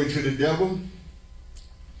glory to the devil.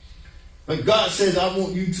 But God says, I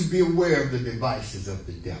want you to be aware of the devices of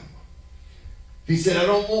the devil. He said, I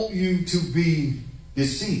don't want you to be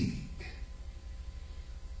deceived.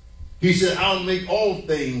 He said, I'll make all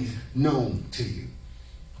things known to you.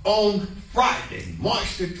 On Friday,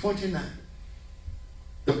 March the 29th,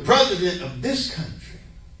 the president of this country,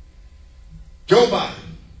 Joe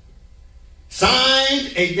Biden,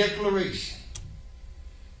 signed a declaration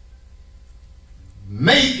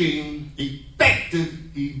making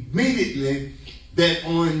effective immediately that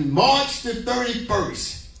on March the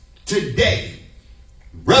 31st, today,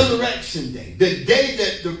 Resurrection Day, the day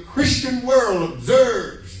that the Christian world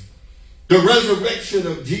observes the resurrection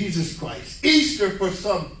of Jesus Christ, Easter for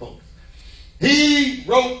some folks, he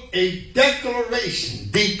wrote a declaration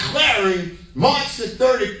declaring March the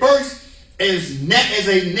 31st as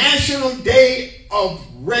a national day of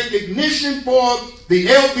recognition for the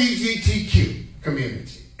LGBTQ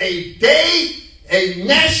community. A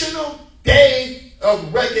national day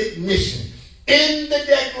of recognition. In the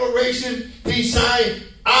declaration he signed,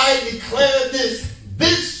 I declare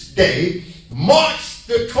this day, March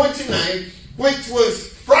the 29th, which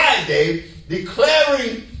was Friday,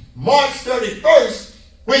 declaring March 31st,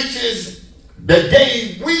 which is the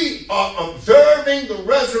day we are observing the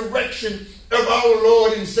resurrection of our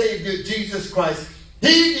Lord and Savior Jesus Christ.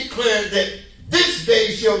 He declared that this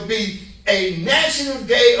day shall be a national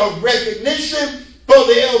day of recognition for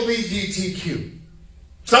the LGBTQ.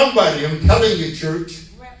 Somebody, I'm telling you, church,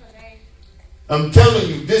 I'm telling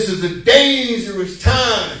you, this is a dangerous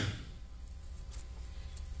time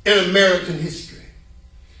in American history.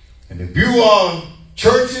 And if you are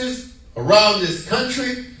churches around this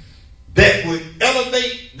country that would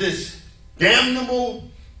elevate this damnable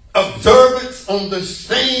observance on the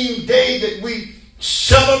same day that we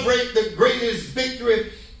celebrate the greatest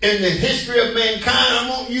victory in the history of mankind, I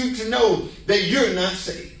want you to know that you're not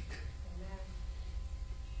saved.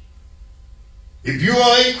 If you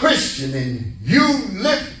are a Christian and you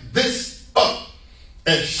lift this up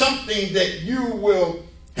as something that you will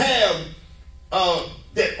have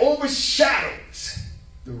that overshadows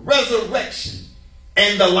the resurrection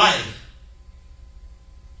and the life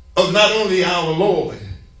of not only our Lord,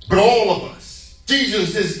 but all of us.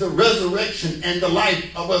 Jesus is the resurrection and the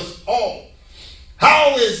life of us all.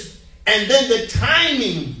 And then the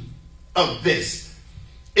timing of this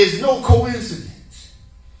is no coincidence.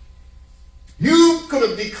 You could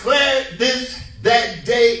have declared this that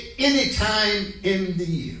day anytime in the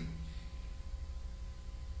year.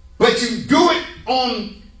 But you do it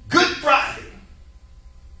on Good Friday.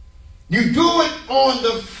 You do it on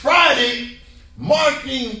the Friday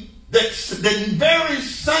marking the very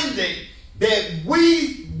Sunday that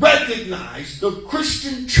we recognize, the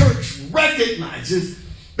Christian church recognizes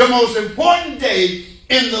the most important day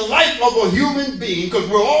in the life of a human being, because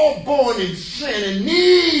we're all born in sin and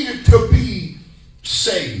need to be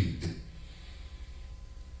saved.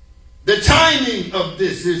 The timing of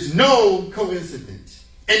this is no coincidence.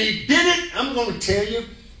 And he did it, I'm going to tell you,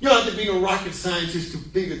 you don't have to be a rocket scientist to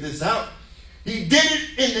figure this out. He did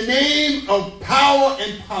it in the name of power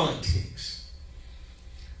and politics.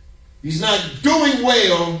 He's not doing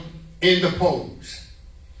well in the polls.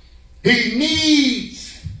 He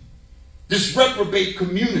needs this reprobate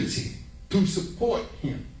community to support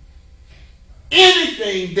him.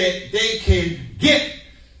 Anything that they can get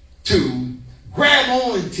to grab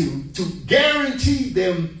on to guarantee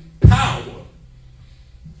them power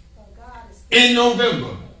in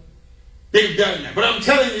November. They've done that. But I'm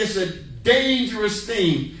telling you, it's a dangerous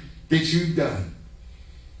thing that you've done,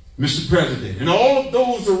 Mr. President, and all of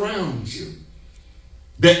those around you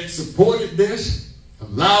that supported this,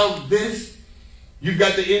 allowed this. You've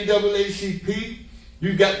got the NAACP,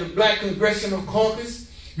 you've got the Black Congressional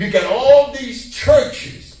Caucus, you've got all these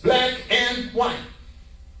churches, black and white,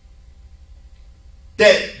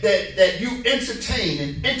 that you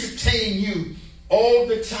entertain you all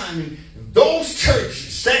the time. And those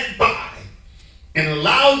churches sat by and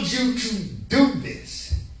allowed you to do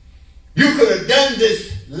this. You could have done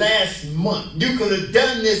this last month. You could have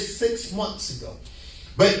done this 6 months ago.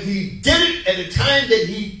 But he did it at a time that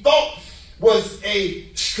he thought was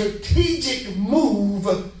a strategic move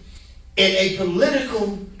in a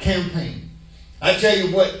political campaign. I tell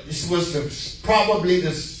you what, this was probably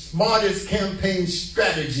the smartest campaign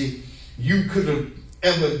strategy you could have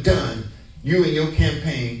ever done, you and your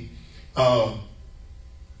campaign,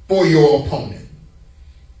 for your opponent.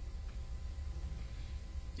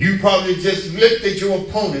 You probably just lifted your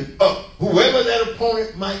opponent up, whoever that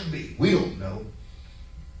opponent might be. We don't know.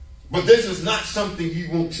 But this is not something you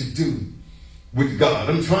want to do with God.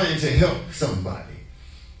 I'm trying to help somebody.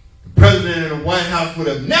 The president of the White House would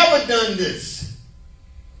have never done this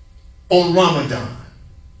on Ramadan.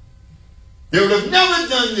 They would have never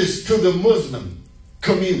done this to the Muslim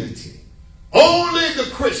community. Only the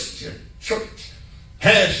Christian church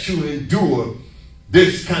has to endure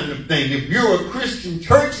this kind of thing. If you're a Christian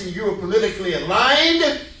church and you're politically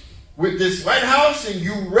aligned with this White House and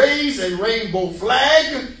you raise a rainbow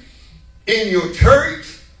flag in your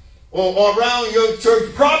church or around your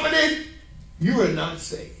church property, you are not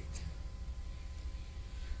saved.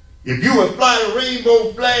 If you would fly a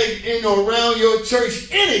rainbow flag in or around your church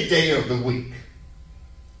any day of the week,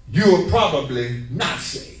 you are probably not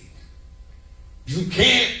saved. You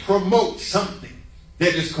can't promote something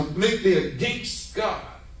that is completely against God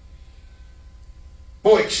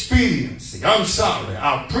for expediency. I'm sorry,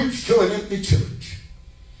 I'll preach to an empty church.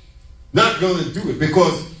 Not going to do it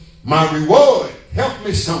because my reward, help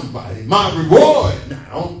me somebody, my reward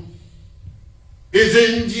now is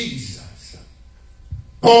in Jesus.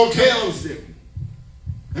 Paul tells them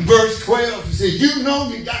in verse 12, he says, you know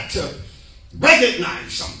you got to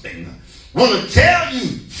recognize something. I want to tell you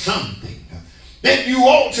something that you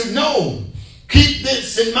ought to know. Keep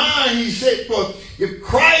this in mind, he said, for if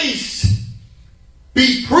Christ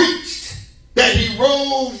be preached that he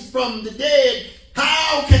rose from the dead,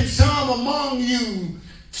 how can some among you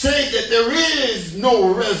say that there is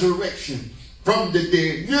no resurrection from the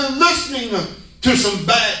dead. You're listening to some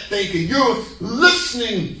bad thinking. You're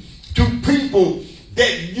listening to people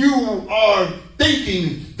that you are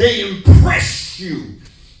thinking they impress you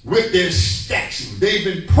with their stature. They've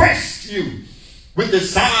impressed you with the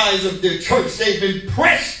size of their church. They've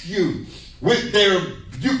impressed you with their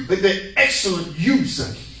excellent use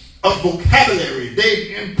of vocabulary.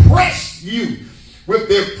 They've impressed you with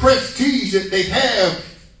their prestige that they have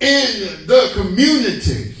in the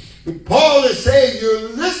community. But Paul is saying you're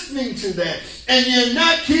listening to that and you're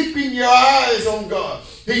not keeping your eyes on God.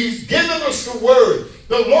 He's given us the word.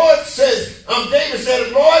 The Lord says, David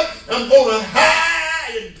said, Lord, I'm going to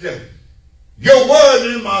hide your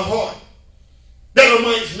word in my heart that I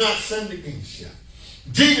might not sin against you.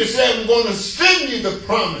 Jesus said, I'm going to send you the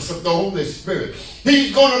promise of the Holy Spirit.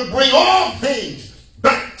 He's going to bring all things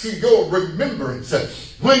back to your remembrance.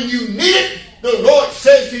 When you need it, the Lord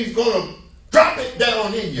says he's going to drop it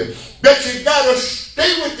down in you. That you got to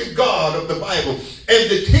stay with the God of the Bible and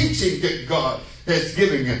the teaching that God has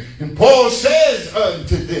given you. And Paul says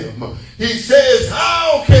unto them, he says,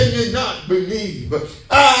 how can you not believe?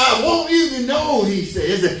 I want you to know, he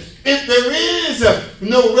says, if there is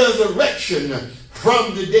no resurrection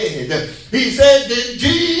from the dead, he said that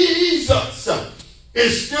Jesus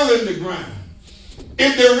is still in the ground.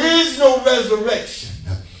 If there is no resurrection,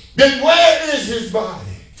 then where is his body?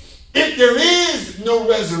 If there is no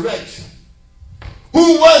resurrection,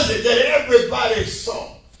 who was it that everybody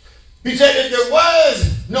saw? He said, if there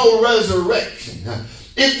was no resurrection,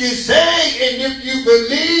 if you say and if you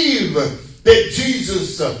believe that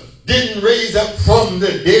Jesus didn't raise up from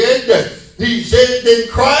the dead, he said, then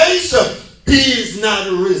Christ, he is not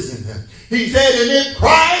risen. He said, and if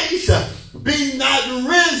Christ be not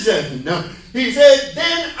risen, he said,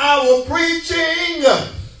 then our preaching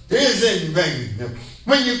is in vain.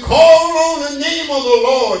 When you call on the name of the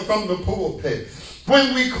Lord from the pulpit,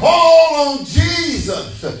 when we call on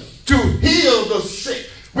Jesus to heal the sick,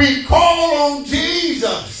 we call on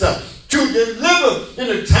Jesus to deliver in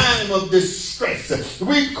a time of distress.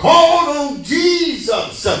 We called on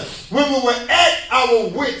Jesus when we were at our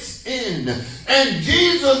wits' end, and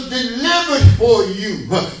Jesus delivered for you.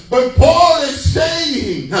 But Paul is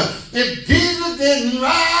saying, if Jesus didn't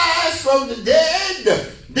rise from the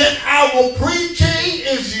dead, then our preaching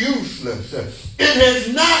is useless. It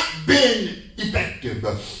has not been effective.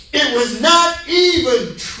 It was not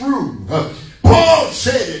even true. Paul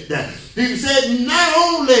said it. He said, not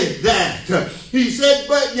only that, he said,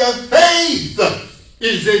 but your faith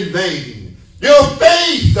is in vain. Your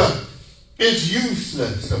faith is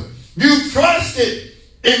useless. You trusted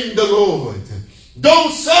in the Lord.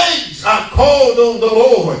 Don't say, I called on the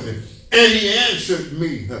Lord and he answered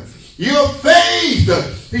me. Your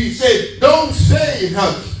faith, he said, don't say,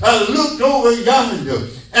 I looked over yonder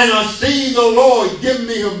and I see the Lord give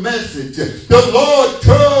me a message. The Lord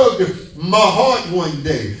tugged my heart one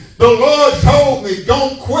day. The Lord told me,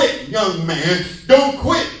 don't quit, young man. Don't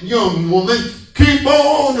quit, young woman. Keep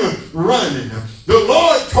on running. The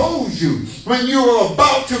Lord told you when you were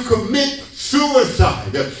about to commit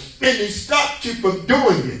suicide and he stopped you from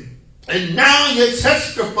doing it. And now you're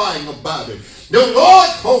testifying about it. The Lord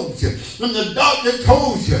told you, and the doctor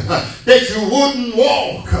told you that you wouldn't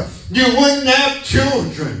walk, you wouldn't have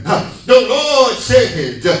children. The Lord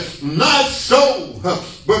said, not so.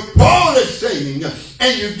 But Paul is saying,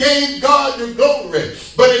 and you gave God the glory.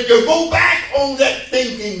 But if you go back on that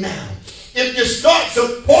thinking now, if you start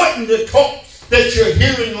supporting the talk that you're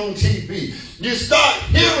hearing on TV, you start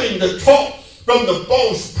hearing the talk from the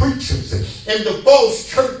false preachers and the false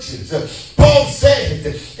churches. Paul said,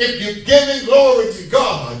 if you're giving glory to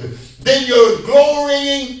God, then you're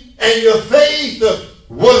glorying and your faith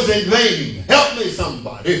was in vain. Help me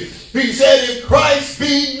somebody. He said, if Christ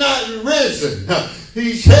be not risen,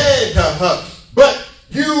 he said, but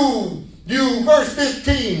you, verse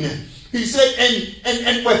 15, he said,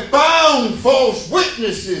 and we found false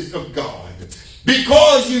witnesses of God,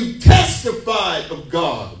 because you testified of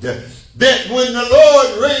God, that when the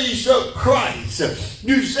Lord raised up Christ,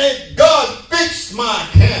 you said, God fixed my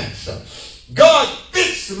cancer. God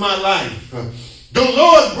fixed my life. The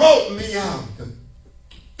Lord brought me out,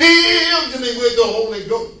 filled me with the Holy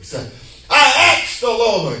Ghost. I asked the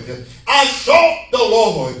Lord, I sought the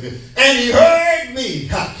Lord, and he heard me,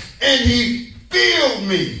 and he filled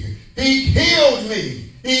me, he healed me,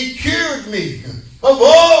 he cured me of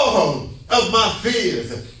all of my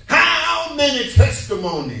fears. How many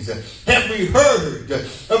testimonies have we heard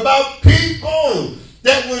about people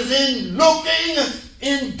that was looking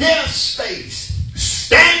in death's face,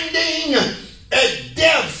 standing at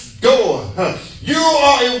death's door? You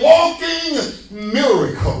are a walking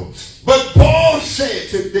miracle. But Paul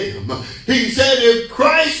to them, he said, if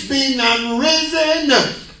Christ be not risen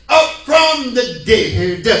up from the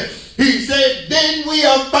dead, he said, then we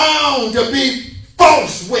are bound to be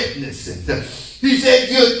false witnesses. He said,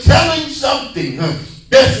 you're telling something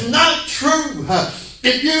that's not true.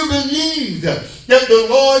 If you believed that the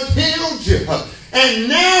Lord healed you, and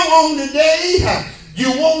now on the day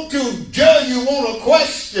you want to judge, you want to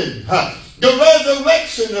question the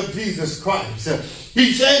resurrection of Jesus Christ.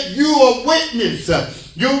 He said, you are witness.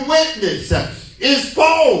 Your witness is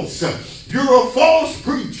false. You're a false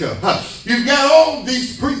preacher. You've got all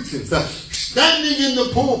these preachers standing in the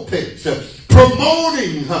pulpits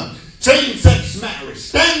promoting same-sex marriage,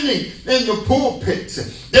 standing in the pulpits.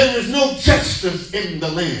 There is no justice in the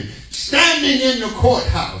land. Standing in the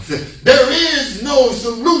courthouse, there is no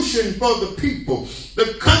solution for the people.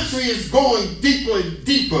 The country is going deeper and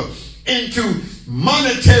deeper into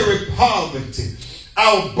monetary poverty.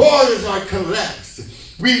 Our borders are collapsed.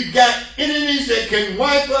 We've got enemies that can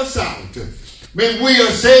wipe us out. When we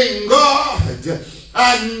are saying, God,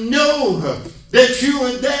 I know that you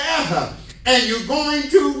are there and you're going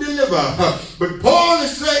to deliver. But Paul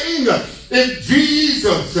is saying, if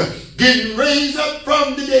Jesus didn't raise up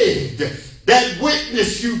from the dead, that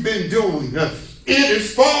witness you've been doing, it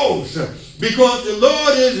is false, because the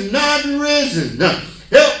Lord is not risen.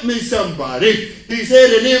 Help me, somebody. He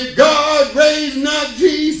said, and if God raised not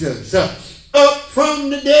Jesus up from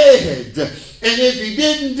the dead, and if he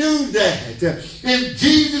didn't do that, if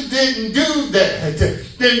Jesus didn't do that,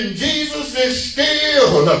 then Jesus is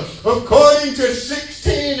still, according to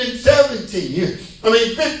 15 and 16,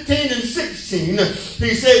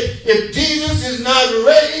 he said, if Jesus is not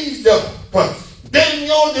raised up, then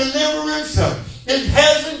your deliverance, it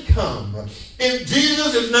hasn't come. If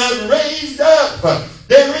Jesus is not raised up,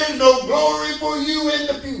 there is no glory for you in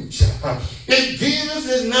the future. If Jesus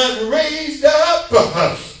is not raised up,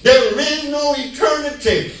 there is no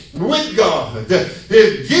eternity with God.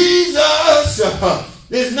 If Jesus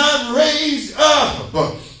is not raised up,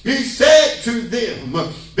 he said to them,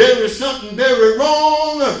 there is something very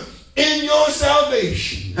wrong in your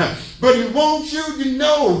salvation. But he wants you to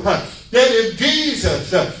know that if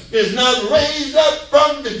Jesus is not raised up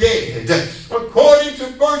from the dead, according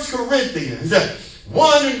to 1 Corinthians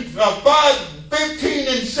 1 and 5, 15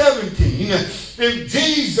 and 17, if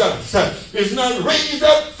Jesus is not raised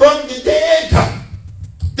up from the dead,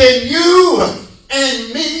 then you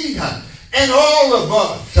and me and all of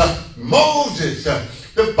us, Moses,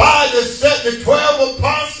 the Bible said the 12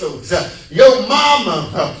 apostles, your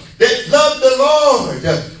mama that loved the Lord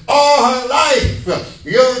all her life,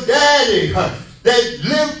 your daddy that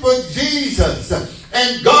lived for Jesus,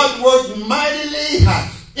 and God worked mightily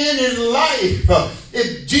in his life.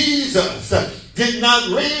 If Jesus did not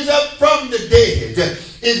raise up from the dead,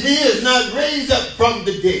 if he is not raised up from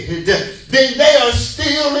the dead, then they are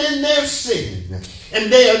still in their sin. And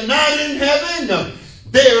they are not in heaven.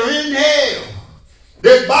 They are in hell.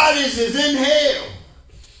 Their bodies is in hell.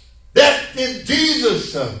 That if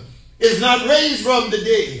Jesus is not raised from the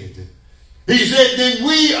dead, he said, then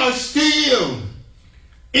we are still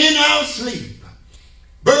in our sleep.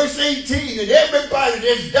 Verse 18, and everybody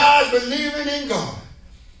that's died believing in God,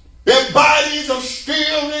 their bodies are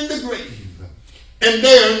still in the grave, and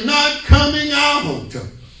they are not coming out.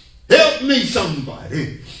 Help me,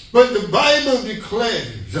 somebody. But the Bible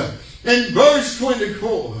declares in verse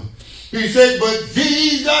 24, he said, but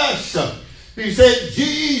Jesus, he said,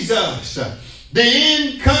 Jesus, the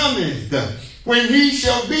end cometh when he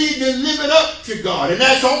shall be delivered up to God. And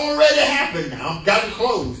that's already happened now. Got to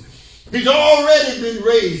close. He's already been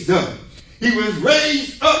raised up. He was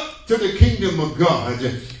raised up to the kingdom of God,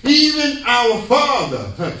 even our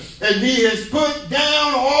Father. And he has put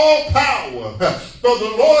down all power. For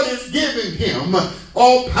the Lord has given him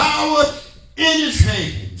all power in his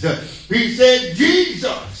hands. He said,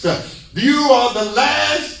 Jesus, you are the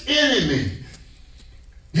last enemy.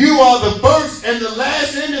 You are the first and the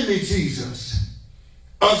last enemy, Jesus,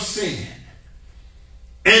 of sin.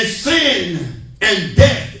 And sin and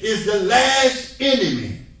death is the last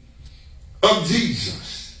enemy of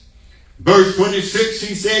Jesus. Verse 26,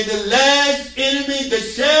 he said, the last enemy that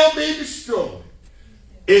shall be destroyed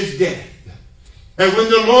is death. And when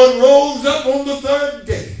the Lord rose up on the third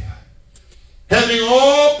day, having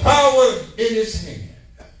all power in his hand,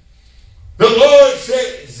 the Lord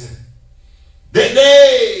says that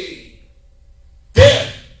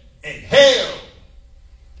death and hell,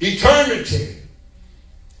 eternity,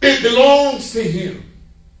 it belongs to him.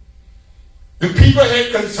 The people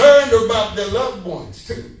had concerned about their loved ones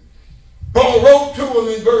too. Paul wrote to them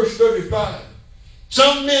in verse 35.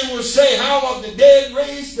 Some men will say, how are the dead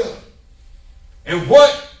raised up?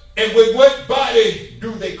 And with what body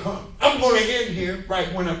do they come? I'm going to end here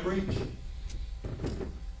right when I preach.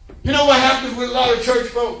 You know what happens with a lot of church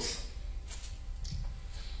folks?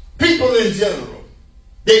 People in general,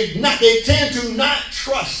 they tend to not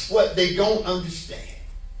trust what they don't understand.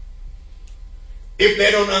 If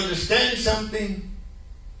they don't understand something,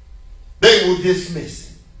 they will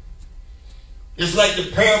dismiss it. It's like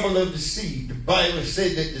the parable of the seed. The Bible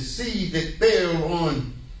said that the seed that fell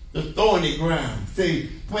on the thorny ground,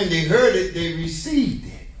 when they heard it, they received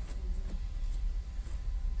it.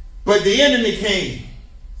 But the enemy came.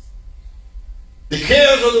 The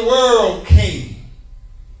cares of the world came.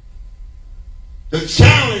 The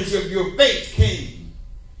challenge of your faith came.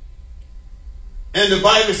 And the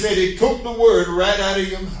Bible said it took the word right out of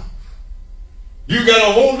your mouth. You got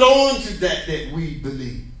to hold on to that we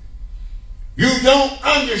believe. You don't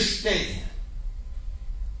understand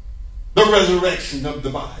the resurrection of the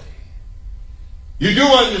body. You do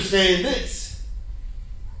understand this.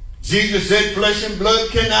 Jesus said flesh and blood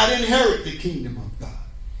cannot inherit the kingdom of God.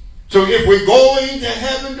 So if we're going to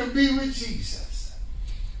heaven to be with Jesus,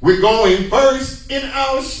 we're going first in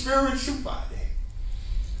our spiritual body.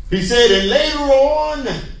 He said, and later on,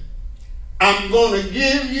 I'm going to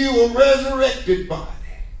give you a resurrected body.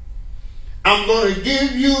 I'm going to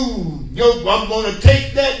give you, I'm going to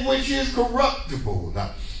take that which is corruptible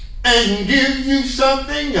and give you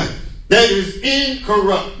something that is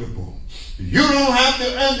incorruptible. You don't have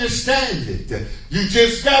to understand it. You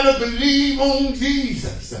just got to believe on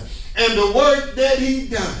Jesus and the work that he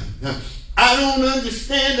done. I don't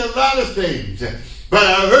understand a lot of things, but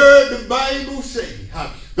I heard the Bible say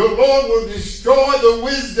the Lord will destroy the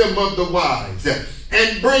wisdom of the wise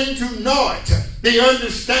and bring to naught the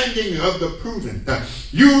understanding of the prudent.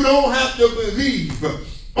 You don't have to believe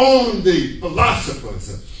on the philosophers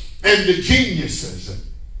and the geniuses,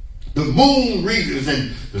 the moon readers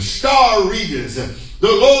and the star readers. The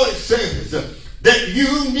Lord says that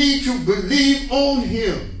you need to believe on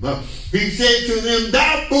him. He said to them,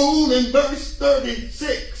 thou fool, in verse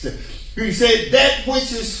 36. He said, that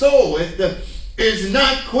which is soweth is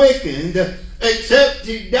not quickened except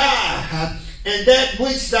he die. And that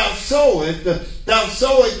which thou sowest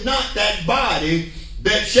not that body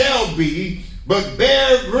that shall be, but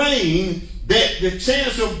bare grain, that the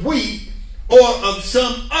chance of wheat or of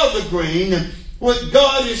some other grain, what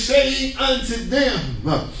God is saying unto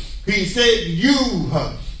them. He said,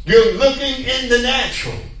 you're looking in the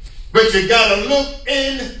natural, but you got to look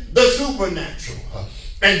in the supernatural.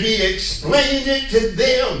 And he explained it to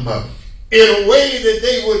them in a way that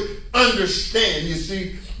they would understand. You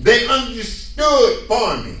see, they understood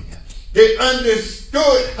farming. They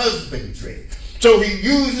understood husbandry. So he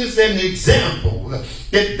uses an example that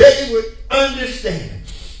they would understand.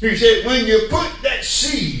 He said, when you put that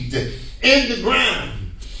seed in the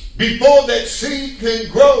ground, before that seed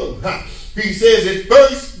can grow, he says it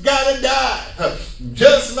first got to die,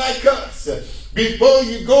 just like us. Before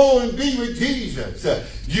you go and be with Jesus,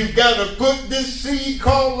 you got to put this seed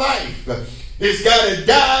called life. It's got to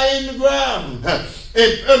die in the ground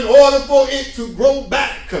in order for it to grow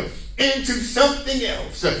back into something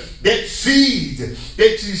else. That seed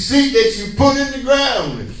that you see that you put in the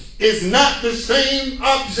ground is not the same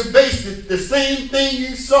observation, the same thing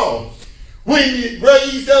you saw when you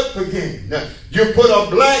raised up again. You put a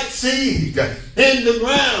black seed in the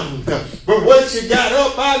ground, but what you got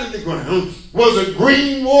up out of the ground was a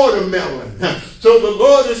green watermelon. So the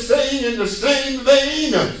Lord is saying in the same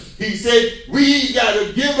vein, he said, we got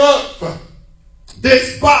to give up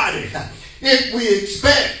this body if we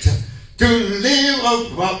expect to live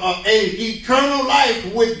an eternal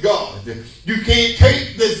life with God. You can't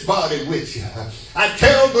take this body with you. I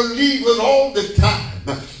tell believers all the time,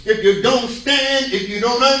 if you don't stand, if you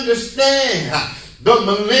don't understand the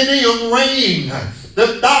millennium reign,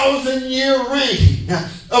 the 1,000-year reign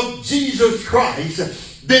of Jesus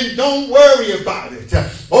Christ, then don't worry about it.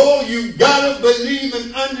 All you gotta believe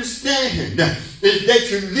and understand is that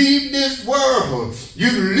you leave this world,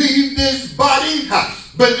 you leave this body,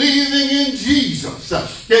 believing in Jesus,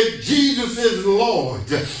 that Jesus is Lord.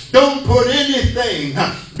 Don't put anything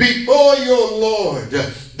before your Lord.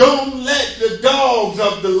 Don't let the dogs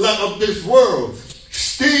of this world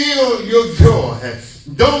steal your joy.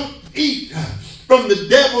 Don't eat from the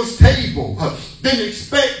devil's table, then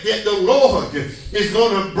expect that the Lord is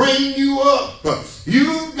going to bring you up.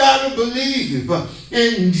 You got to believe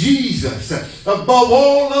in Jesus. Above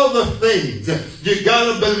all other things, you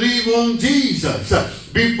got to believe on Jesus.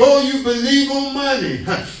 Before you believe on money,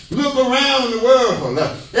 look around the world.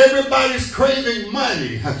 Everybody's craving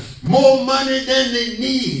money, more money than they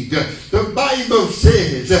need. The Bible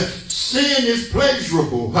says, sin is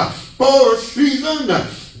pleasurable for a season,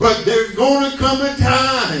 but there's going to come a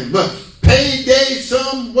time. Payday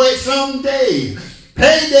someday.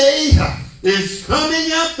 Payday is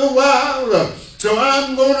coming after a while. So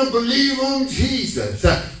I'm going to believe on Jesus.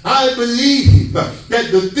 I believe that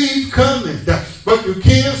the thief cometh, but to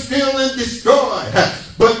kill, steal, and destroy.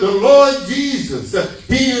 But the Lord Jesus,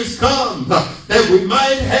 he is come that we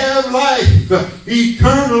might have life,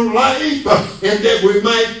 eternal life, and that we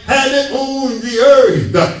might have it on the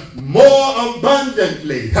earth more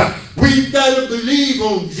abundantly. We've got to believe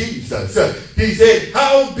on Jesus. He said,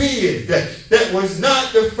 howbeit that was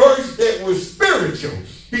not the first that was spiritual.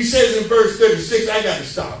 He says in verse 36, I got to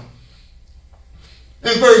stop.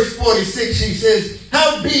 In verse 46, he says,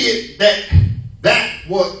 howbeit that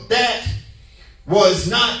was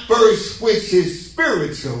not first which is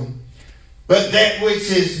spiritual, but that which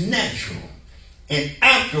is natural, and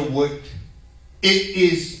afterward it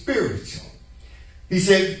is spiritual. He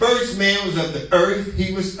said, first man was of the earth,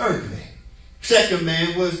 he was earthly. Second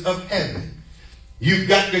man was of heaven. You've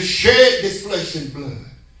got to shed this flesh and blood.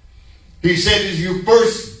 He said, is you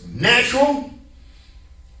first natural,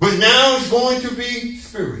 but now it's going to be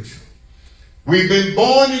spiritual. We've been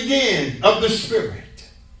born again of the Spirit.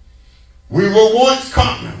 We were once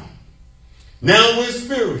carnal. Now we're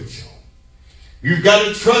spiritual. You've got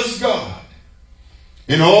to trust God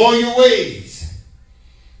in all your ways.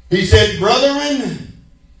 He said, brethren,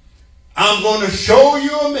 I'm going to show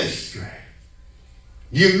you a mystery.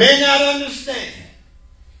 You may not understand,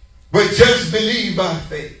 but just believe by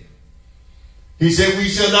faith. He said, we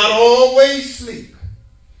shall not always sleep.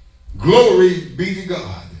 Glory be to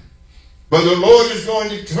God. But the Lord is going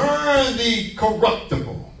to turn the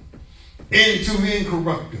corruptible into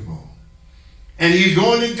incorruptible. And he's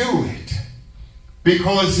going to do it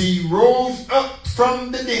because he rose up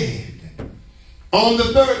from the dead on the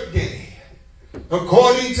third day,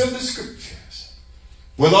 according to the scriptures,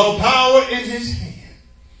 with all power in his hand,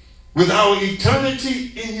 with our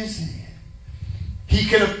eternity in his hand. He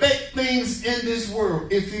can affect things in this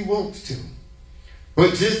world if he wants to.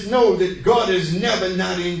 But just know that God is never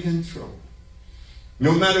not in control.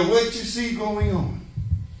 No matter what you see going on.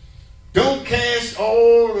 Don't cast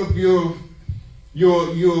all of your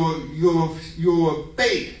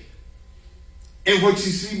faith in what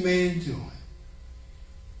you see man doing.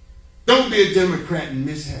 Don't be a Democrat and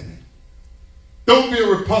miss heaven. Don't be a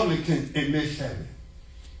Republican and miss heaven.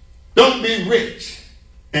 Don't be rich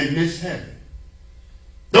and miss heaven.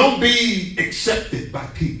 Don't be accepted by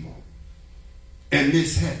people and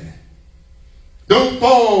miss heaven. Don't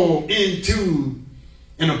fall into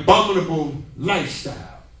an abominable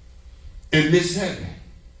lifestyle and miss heaven.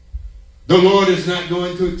 The Lord is not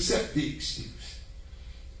going to accept the excuse.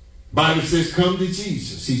 Bible says, come to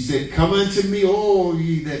Jesus. He said, come unto me, all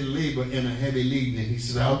ye that labor and are heavy laden. And he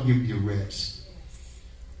said, I'll give you rest.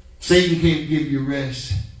 Satan can't give you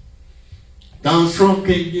rest. Donald Trump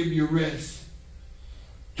can't give you rest.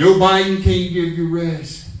 Joe Biden can't give you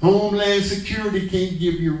rest. Homeland Security can't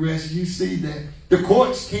give you rest. You see that. The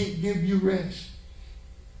courts can't give you rest.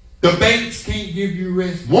 The banks can't give you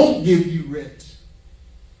rest. Won't give you rest.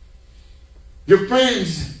 Your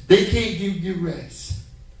friends, they can't give you rest.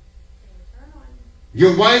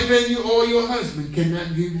 Your wife and or your husband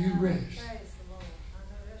cannot give you rest.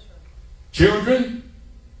 Children,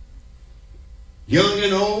 young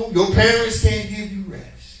and old, your parents can't give you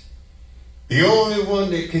rest. The only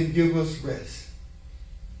one that can give us rest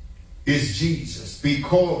is Jesus,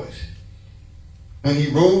 because when he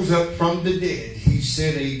rose up from the dead, he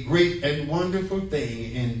said a great and wonderful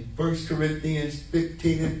thing in 1 Corinthians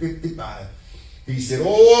 15 and 55. He said,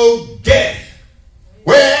 oh, death,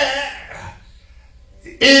 where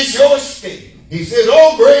is your sting? He said,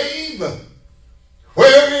 oh, grave,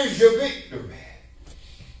 where is your victory?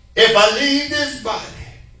 If I leave this body,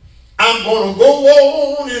 I'm going to go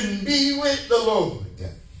on and be with the Lord.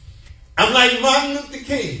 I'm like Martin Luther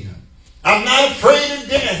King. I'm not afraid of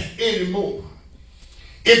death anymore.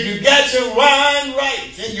 If you got your mind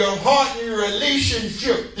right and your heart and your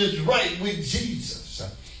relationship is right with Jesus,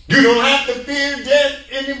 you don't have to fear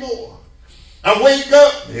death anymore. I wake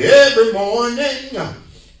up every morning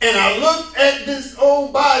and I look at this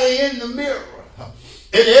old body in the mirror,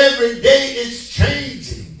 and every day it's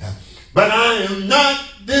changing. But I am not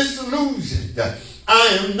disillusioned.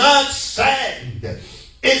 I am not saddened.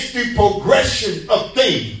 It's the progression of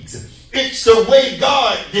things. It's the way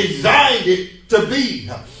God designed it to be.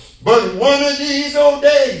 But one of these old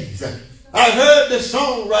days, I heard the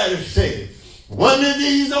songwriter say, one of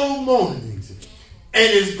these old mornings, and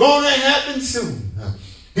it's going to happen soon.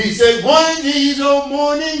 He said, one of these old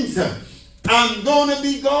mornings, I'm going to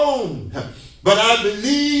be gone. But I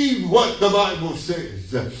believe what the Bible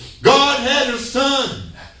says. God had a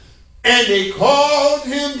son, and they called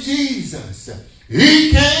him Jesus.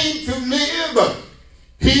 He came to live,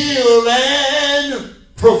 heal, and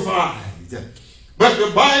provide. But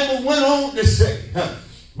the Bible went on to say,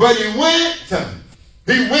 but he went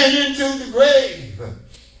into the grave,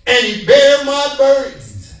 and he bare my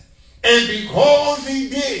burdens. And because he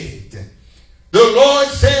did, the Lord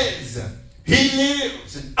says, he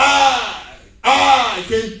lives, and I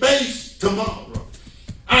can face tomorrow.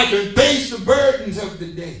 I can face the burdens of the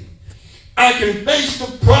day. I can face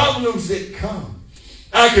the problems that come.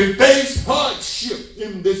 I can face hardship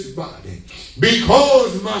in this body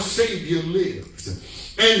because my Savior lives.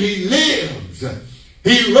 And he lives.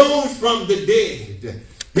 He rose from the dead.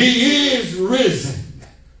 He is risen.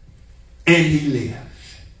 And he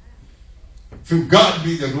lives. To God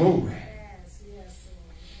be the glory.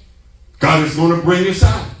 God is going to bring us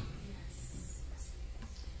out.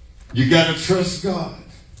 You got to trust God.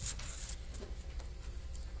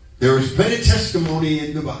 There is plenty of testimony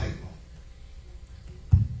in the Bible.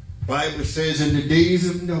 The Bible says in the days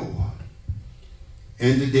of Noah,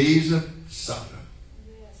 in the days of Sodom,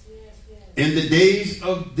 in the days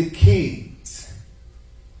of the kings,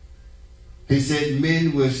 he said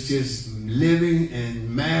men was just living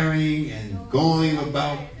and marrying and going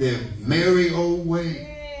about their merry old way.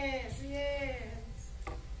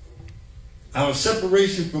 Our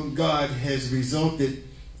separation from God has resulted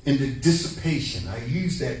in the dissipation. I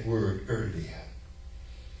used that word earlier.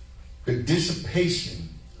 The dissipation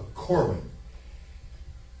of Corinth.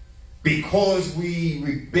 Because we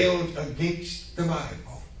rebelled against the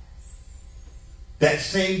Bible. That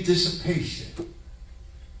same dissipation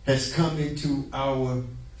has come into our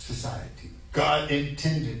society. God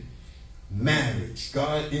intended marriage.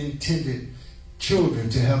 God intended children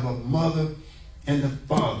to have a mother and a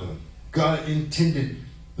father. God intended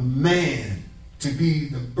the man to be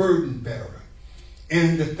the burden bearer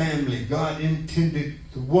in the family. God intended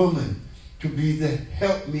the woman to be the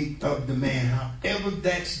helpmeet of the man, however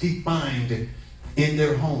that's defined in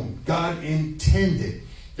their home. God intended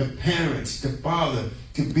the parents, the father,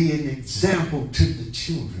 to be an example to the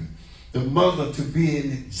children, the mother to be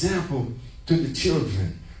an example to the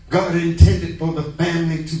children. God intended for the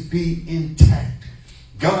family to be intact.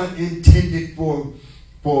 God intended for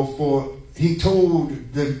he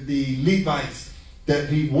told the Levites that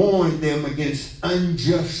he warned them against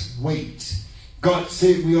unjust weights. God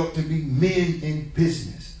said we ought to be men in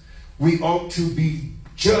business. We ought to be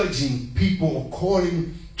judging people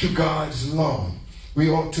according to God's law.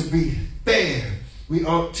 We ought to be fair. We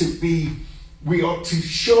ought to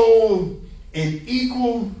show an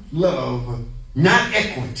equal love, not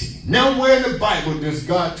equity. Nowhere in the Bible does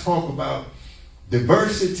God talk about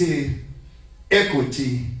diversity,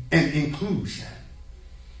 equity, and inclusion.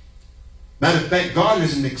 Matter of fact, God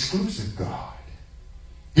is an exclusive God.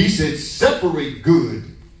 He said, separate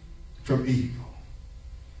good from evil.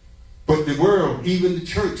 But the world, even the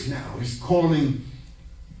church now, is calling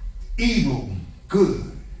evil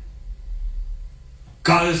good.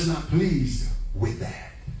 God is not pleased with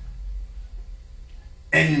that.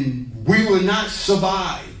 And we will not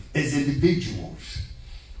survive as individuals.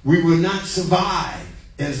 We will not survive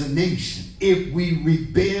as a nation if we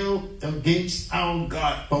rebel against our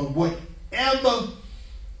God for whatever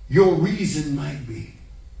your reason might be.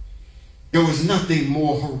 There was nothing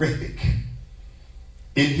more horrific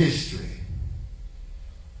in history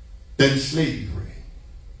than slavery,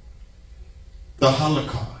 the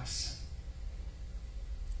Holocaust,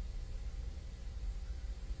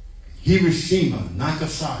 Hiroshima,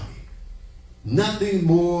 Nagasaki. Nothing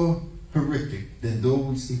more horrific than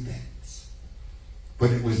those events.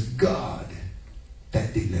 But it was God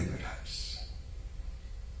that delivered us.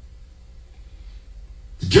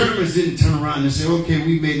 The Germans didn't turn around and say, okay,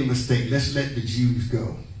 we made a mistake. Let's let the Jews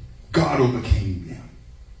go. God overcame them.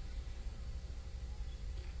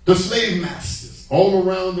 The slave masters all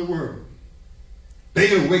around the world, they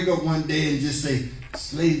didn't wake up one day and just say,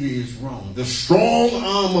 slavery is wrong. The strong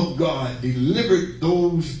arm of God delivered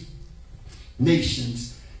those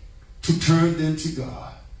nations to turn them to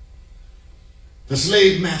God. The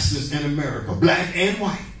slave masters in America, black and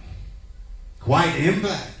white and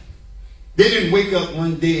black, they didn't wake up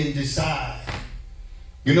one day and decide,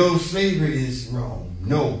 you know, slavery is wrong.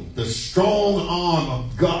 No, the strong arm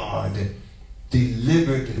of God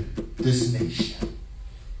delivered this nation.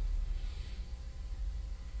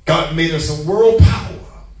 God made us a world power.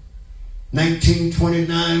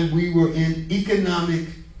 1929, we were in economic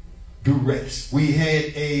duress. We had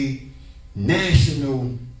a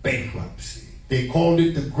national bankruptcy. They called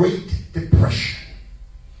it the Great Depression.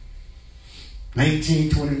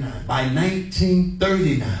 1929. By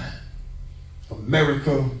 1939,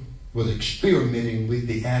 America was experimenting with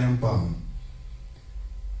the atom bomb.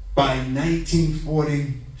 By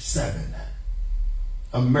 1947,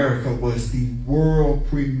 America was the world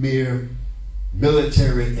premier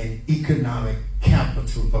military and economic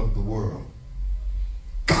capital of the world.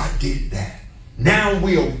 God did that. Now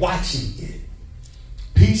we are watching it,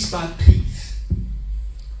 piece by piece,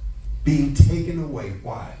 being taken away.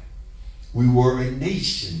 Why? We were a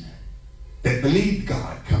nation that believed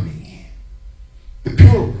God coming in. The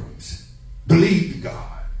Pilgrims believed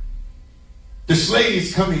God. The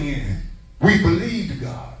slaves coming in, we believed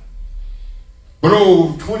God. But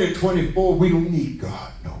 2024, we don't need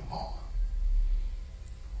God no more.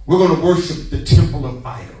 We're going to worship the temple of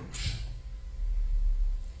idols.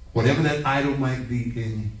 Whatever that idol might be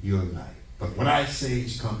in your life. But what I say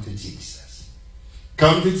is come to Jesus.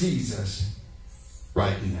 Come to Jesus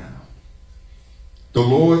right now. The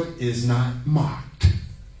Lord is not mocked.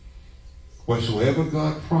 Whatsoever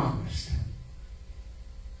God promised,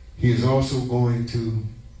 he is also going to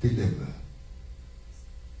deliver.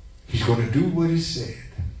 He's going to do what he said.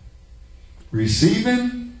 Receive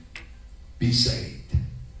him, be saved.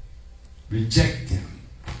 Reject him,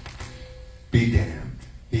 be damned.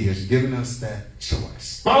 He has given us that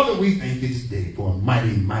choice. Father, we thank you today for a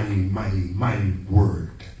mighty, mighty, mighty, mighty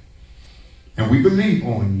word. And we believe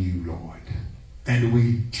on you, Lord. And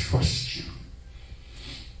we trust you.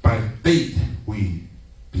 By faith, we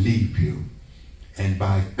believe you. And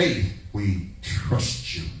by faith, we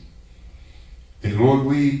trust you. And Lord,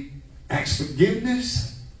 we ask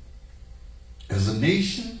forgiveness as a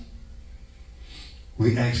nation.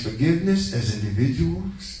 We ask forgiveness as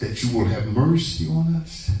individuals, that you will have mercy on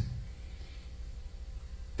us,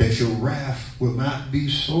 that your wrath will not be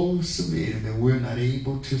so severe that we're not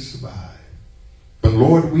able to survive. But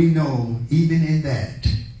Lord, we know even in that,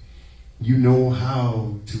 you know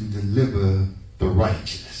how to deliver the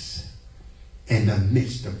righteous in the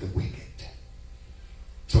midst of the wicked.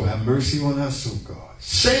 So have mercy on us, O God.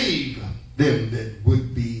 Save them that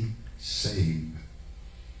would be saved.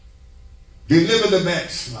 Deliver the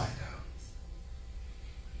backslider.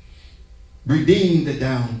 Redeem the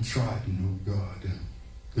downtrodden, O God,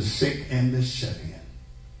 the sick and the shut-in.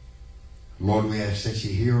 Lord, we ask that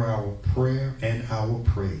you hear our prayer and our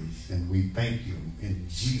praise, and we thank you in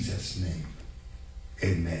Jesus' name.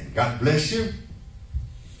 Amen. God bless you.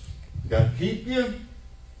 God keep you.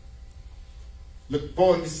 Look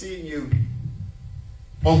forward to seeing you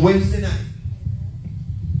on Wednesday night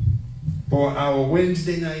for our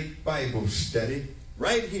Wednesday night Bible study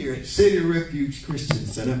right here at City Refuge Christian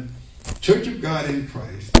Center, Church of God in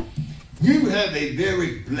Christ. You have a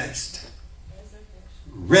very blessed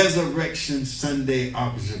Resurrection Sunday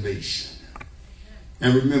observation.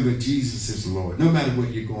 And remember, Jesus is Lord. No matter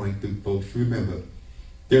what you're going through, folks, remember,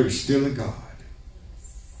 there is still a God.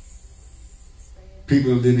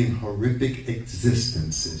 People are living horrific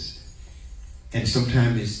existences. And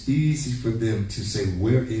sometimes it's easy for them to say,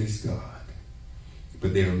 where is God?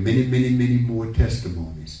 But there are many, many, many more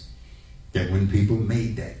testimonies that when people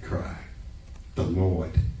made that cry, the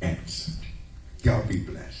Lord answered. Y'all be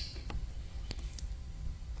blessed.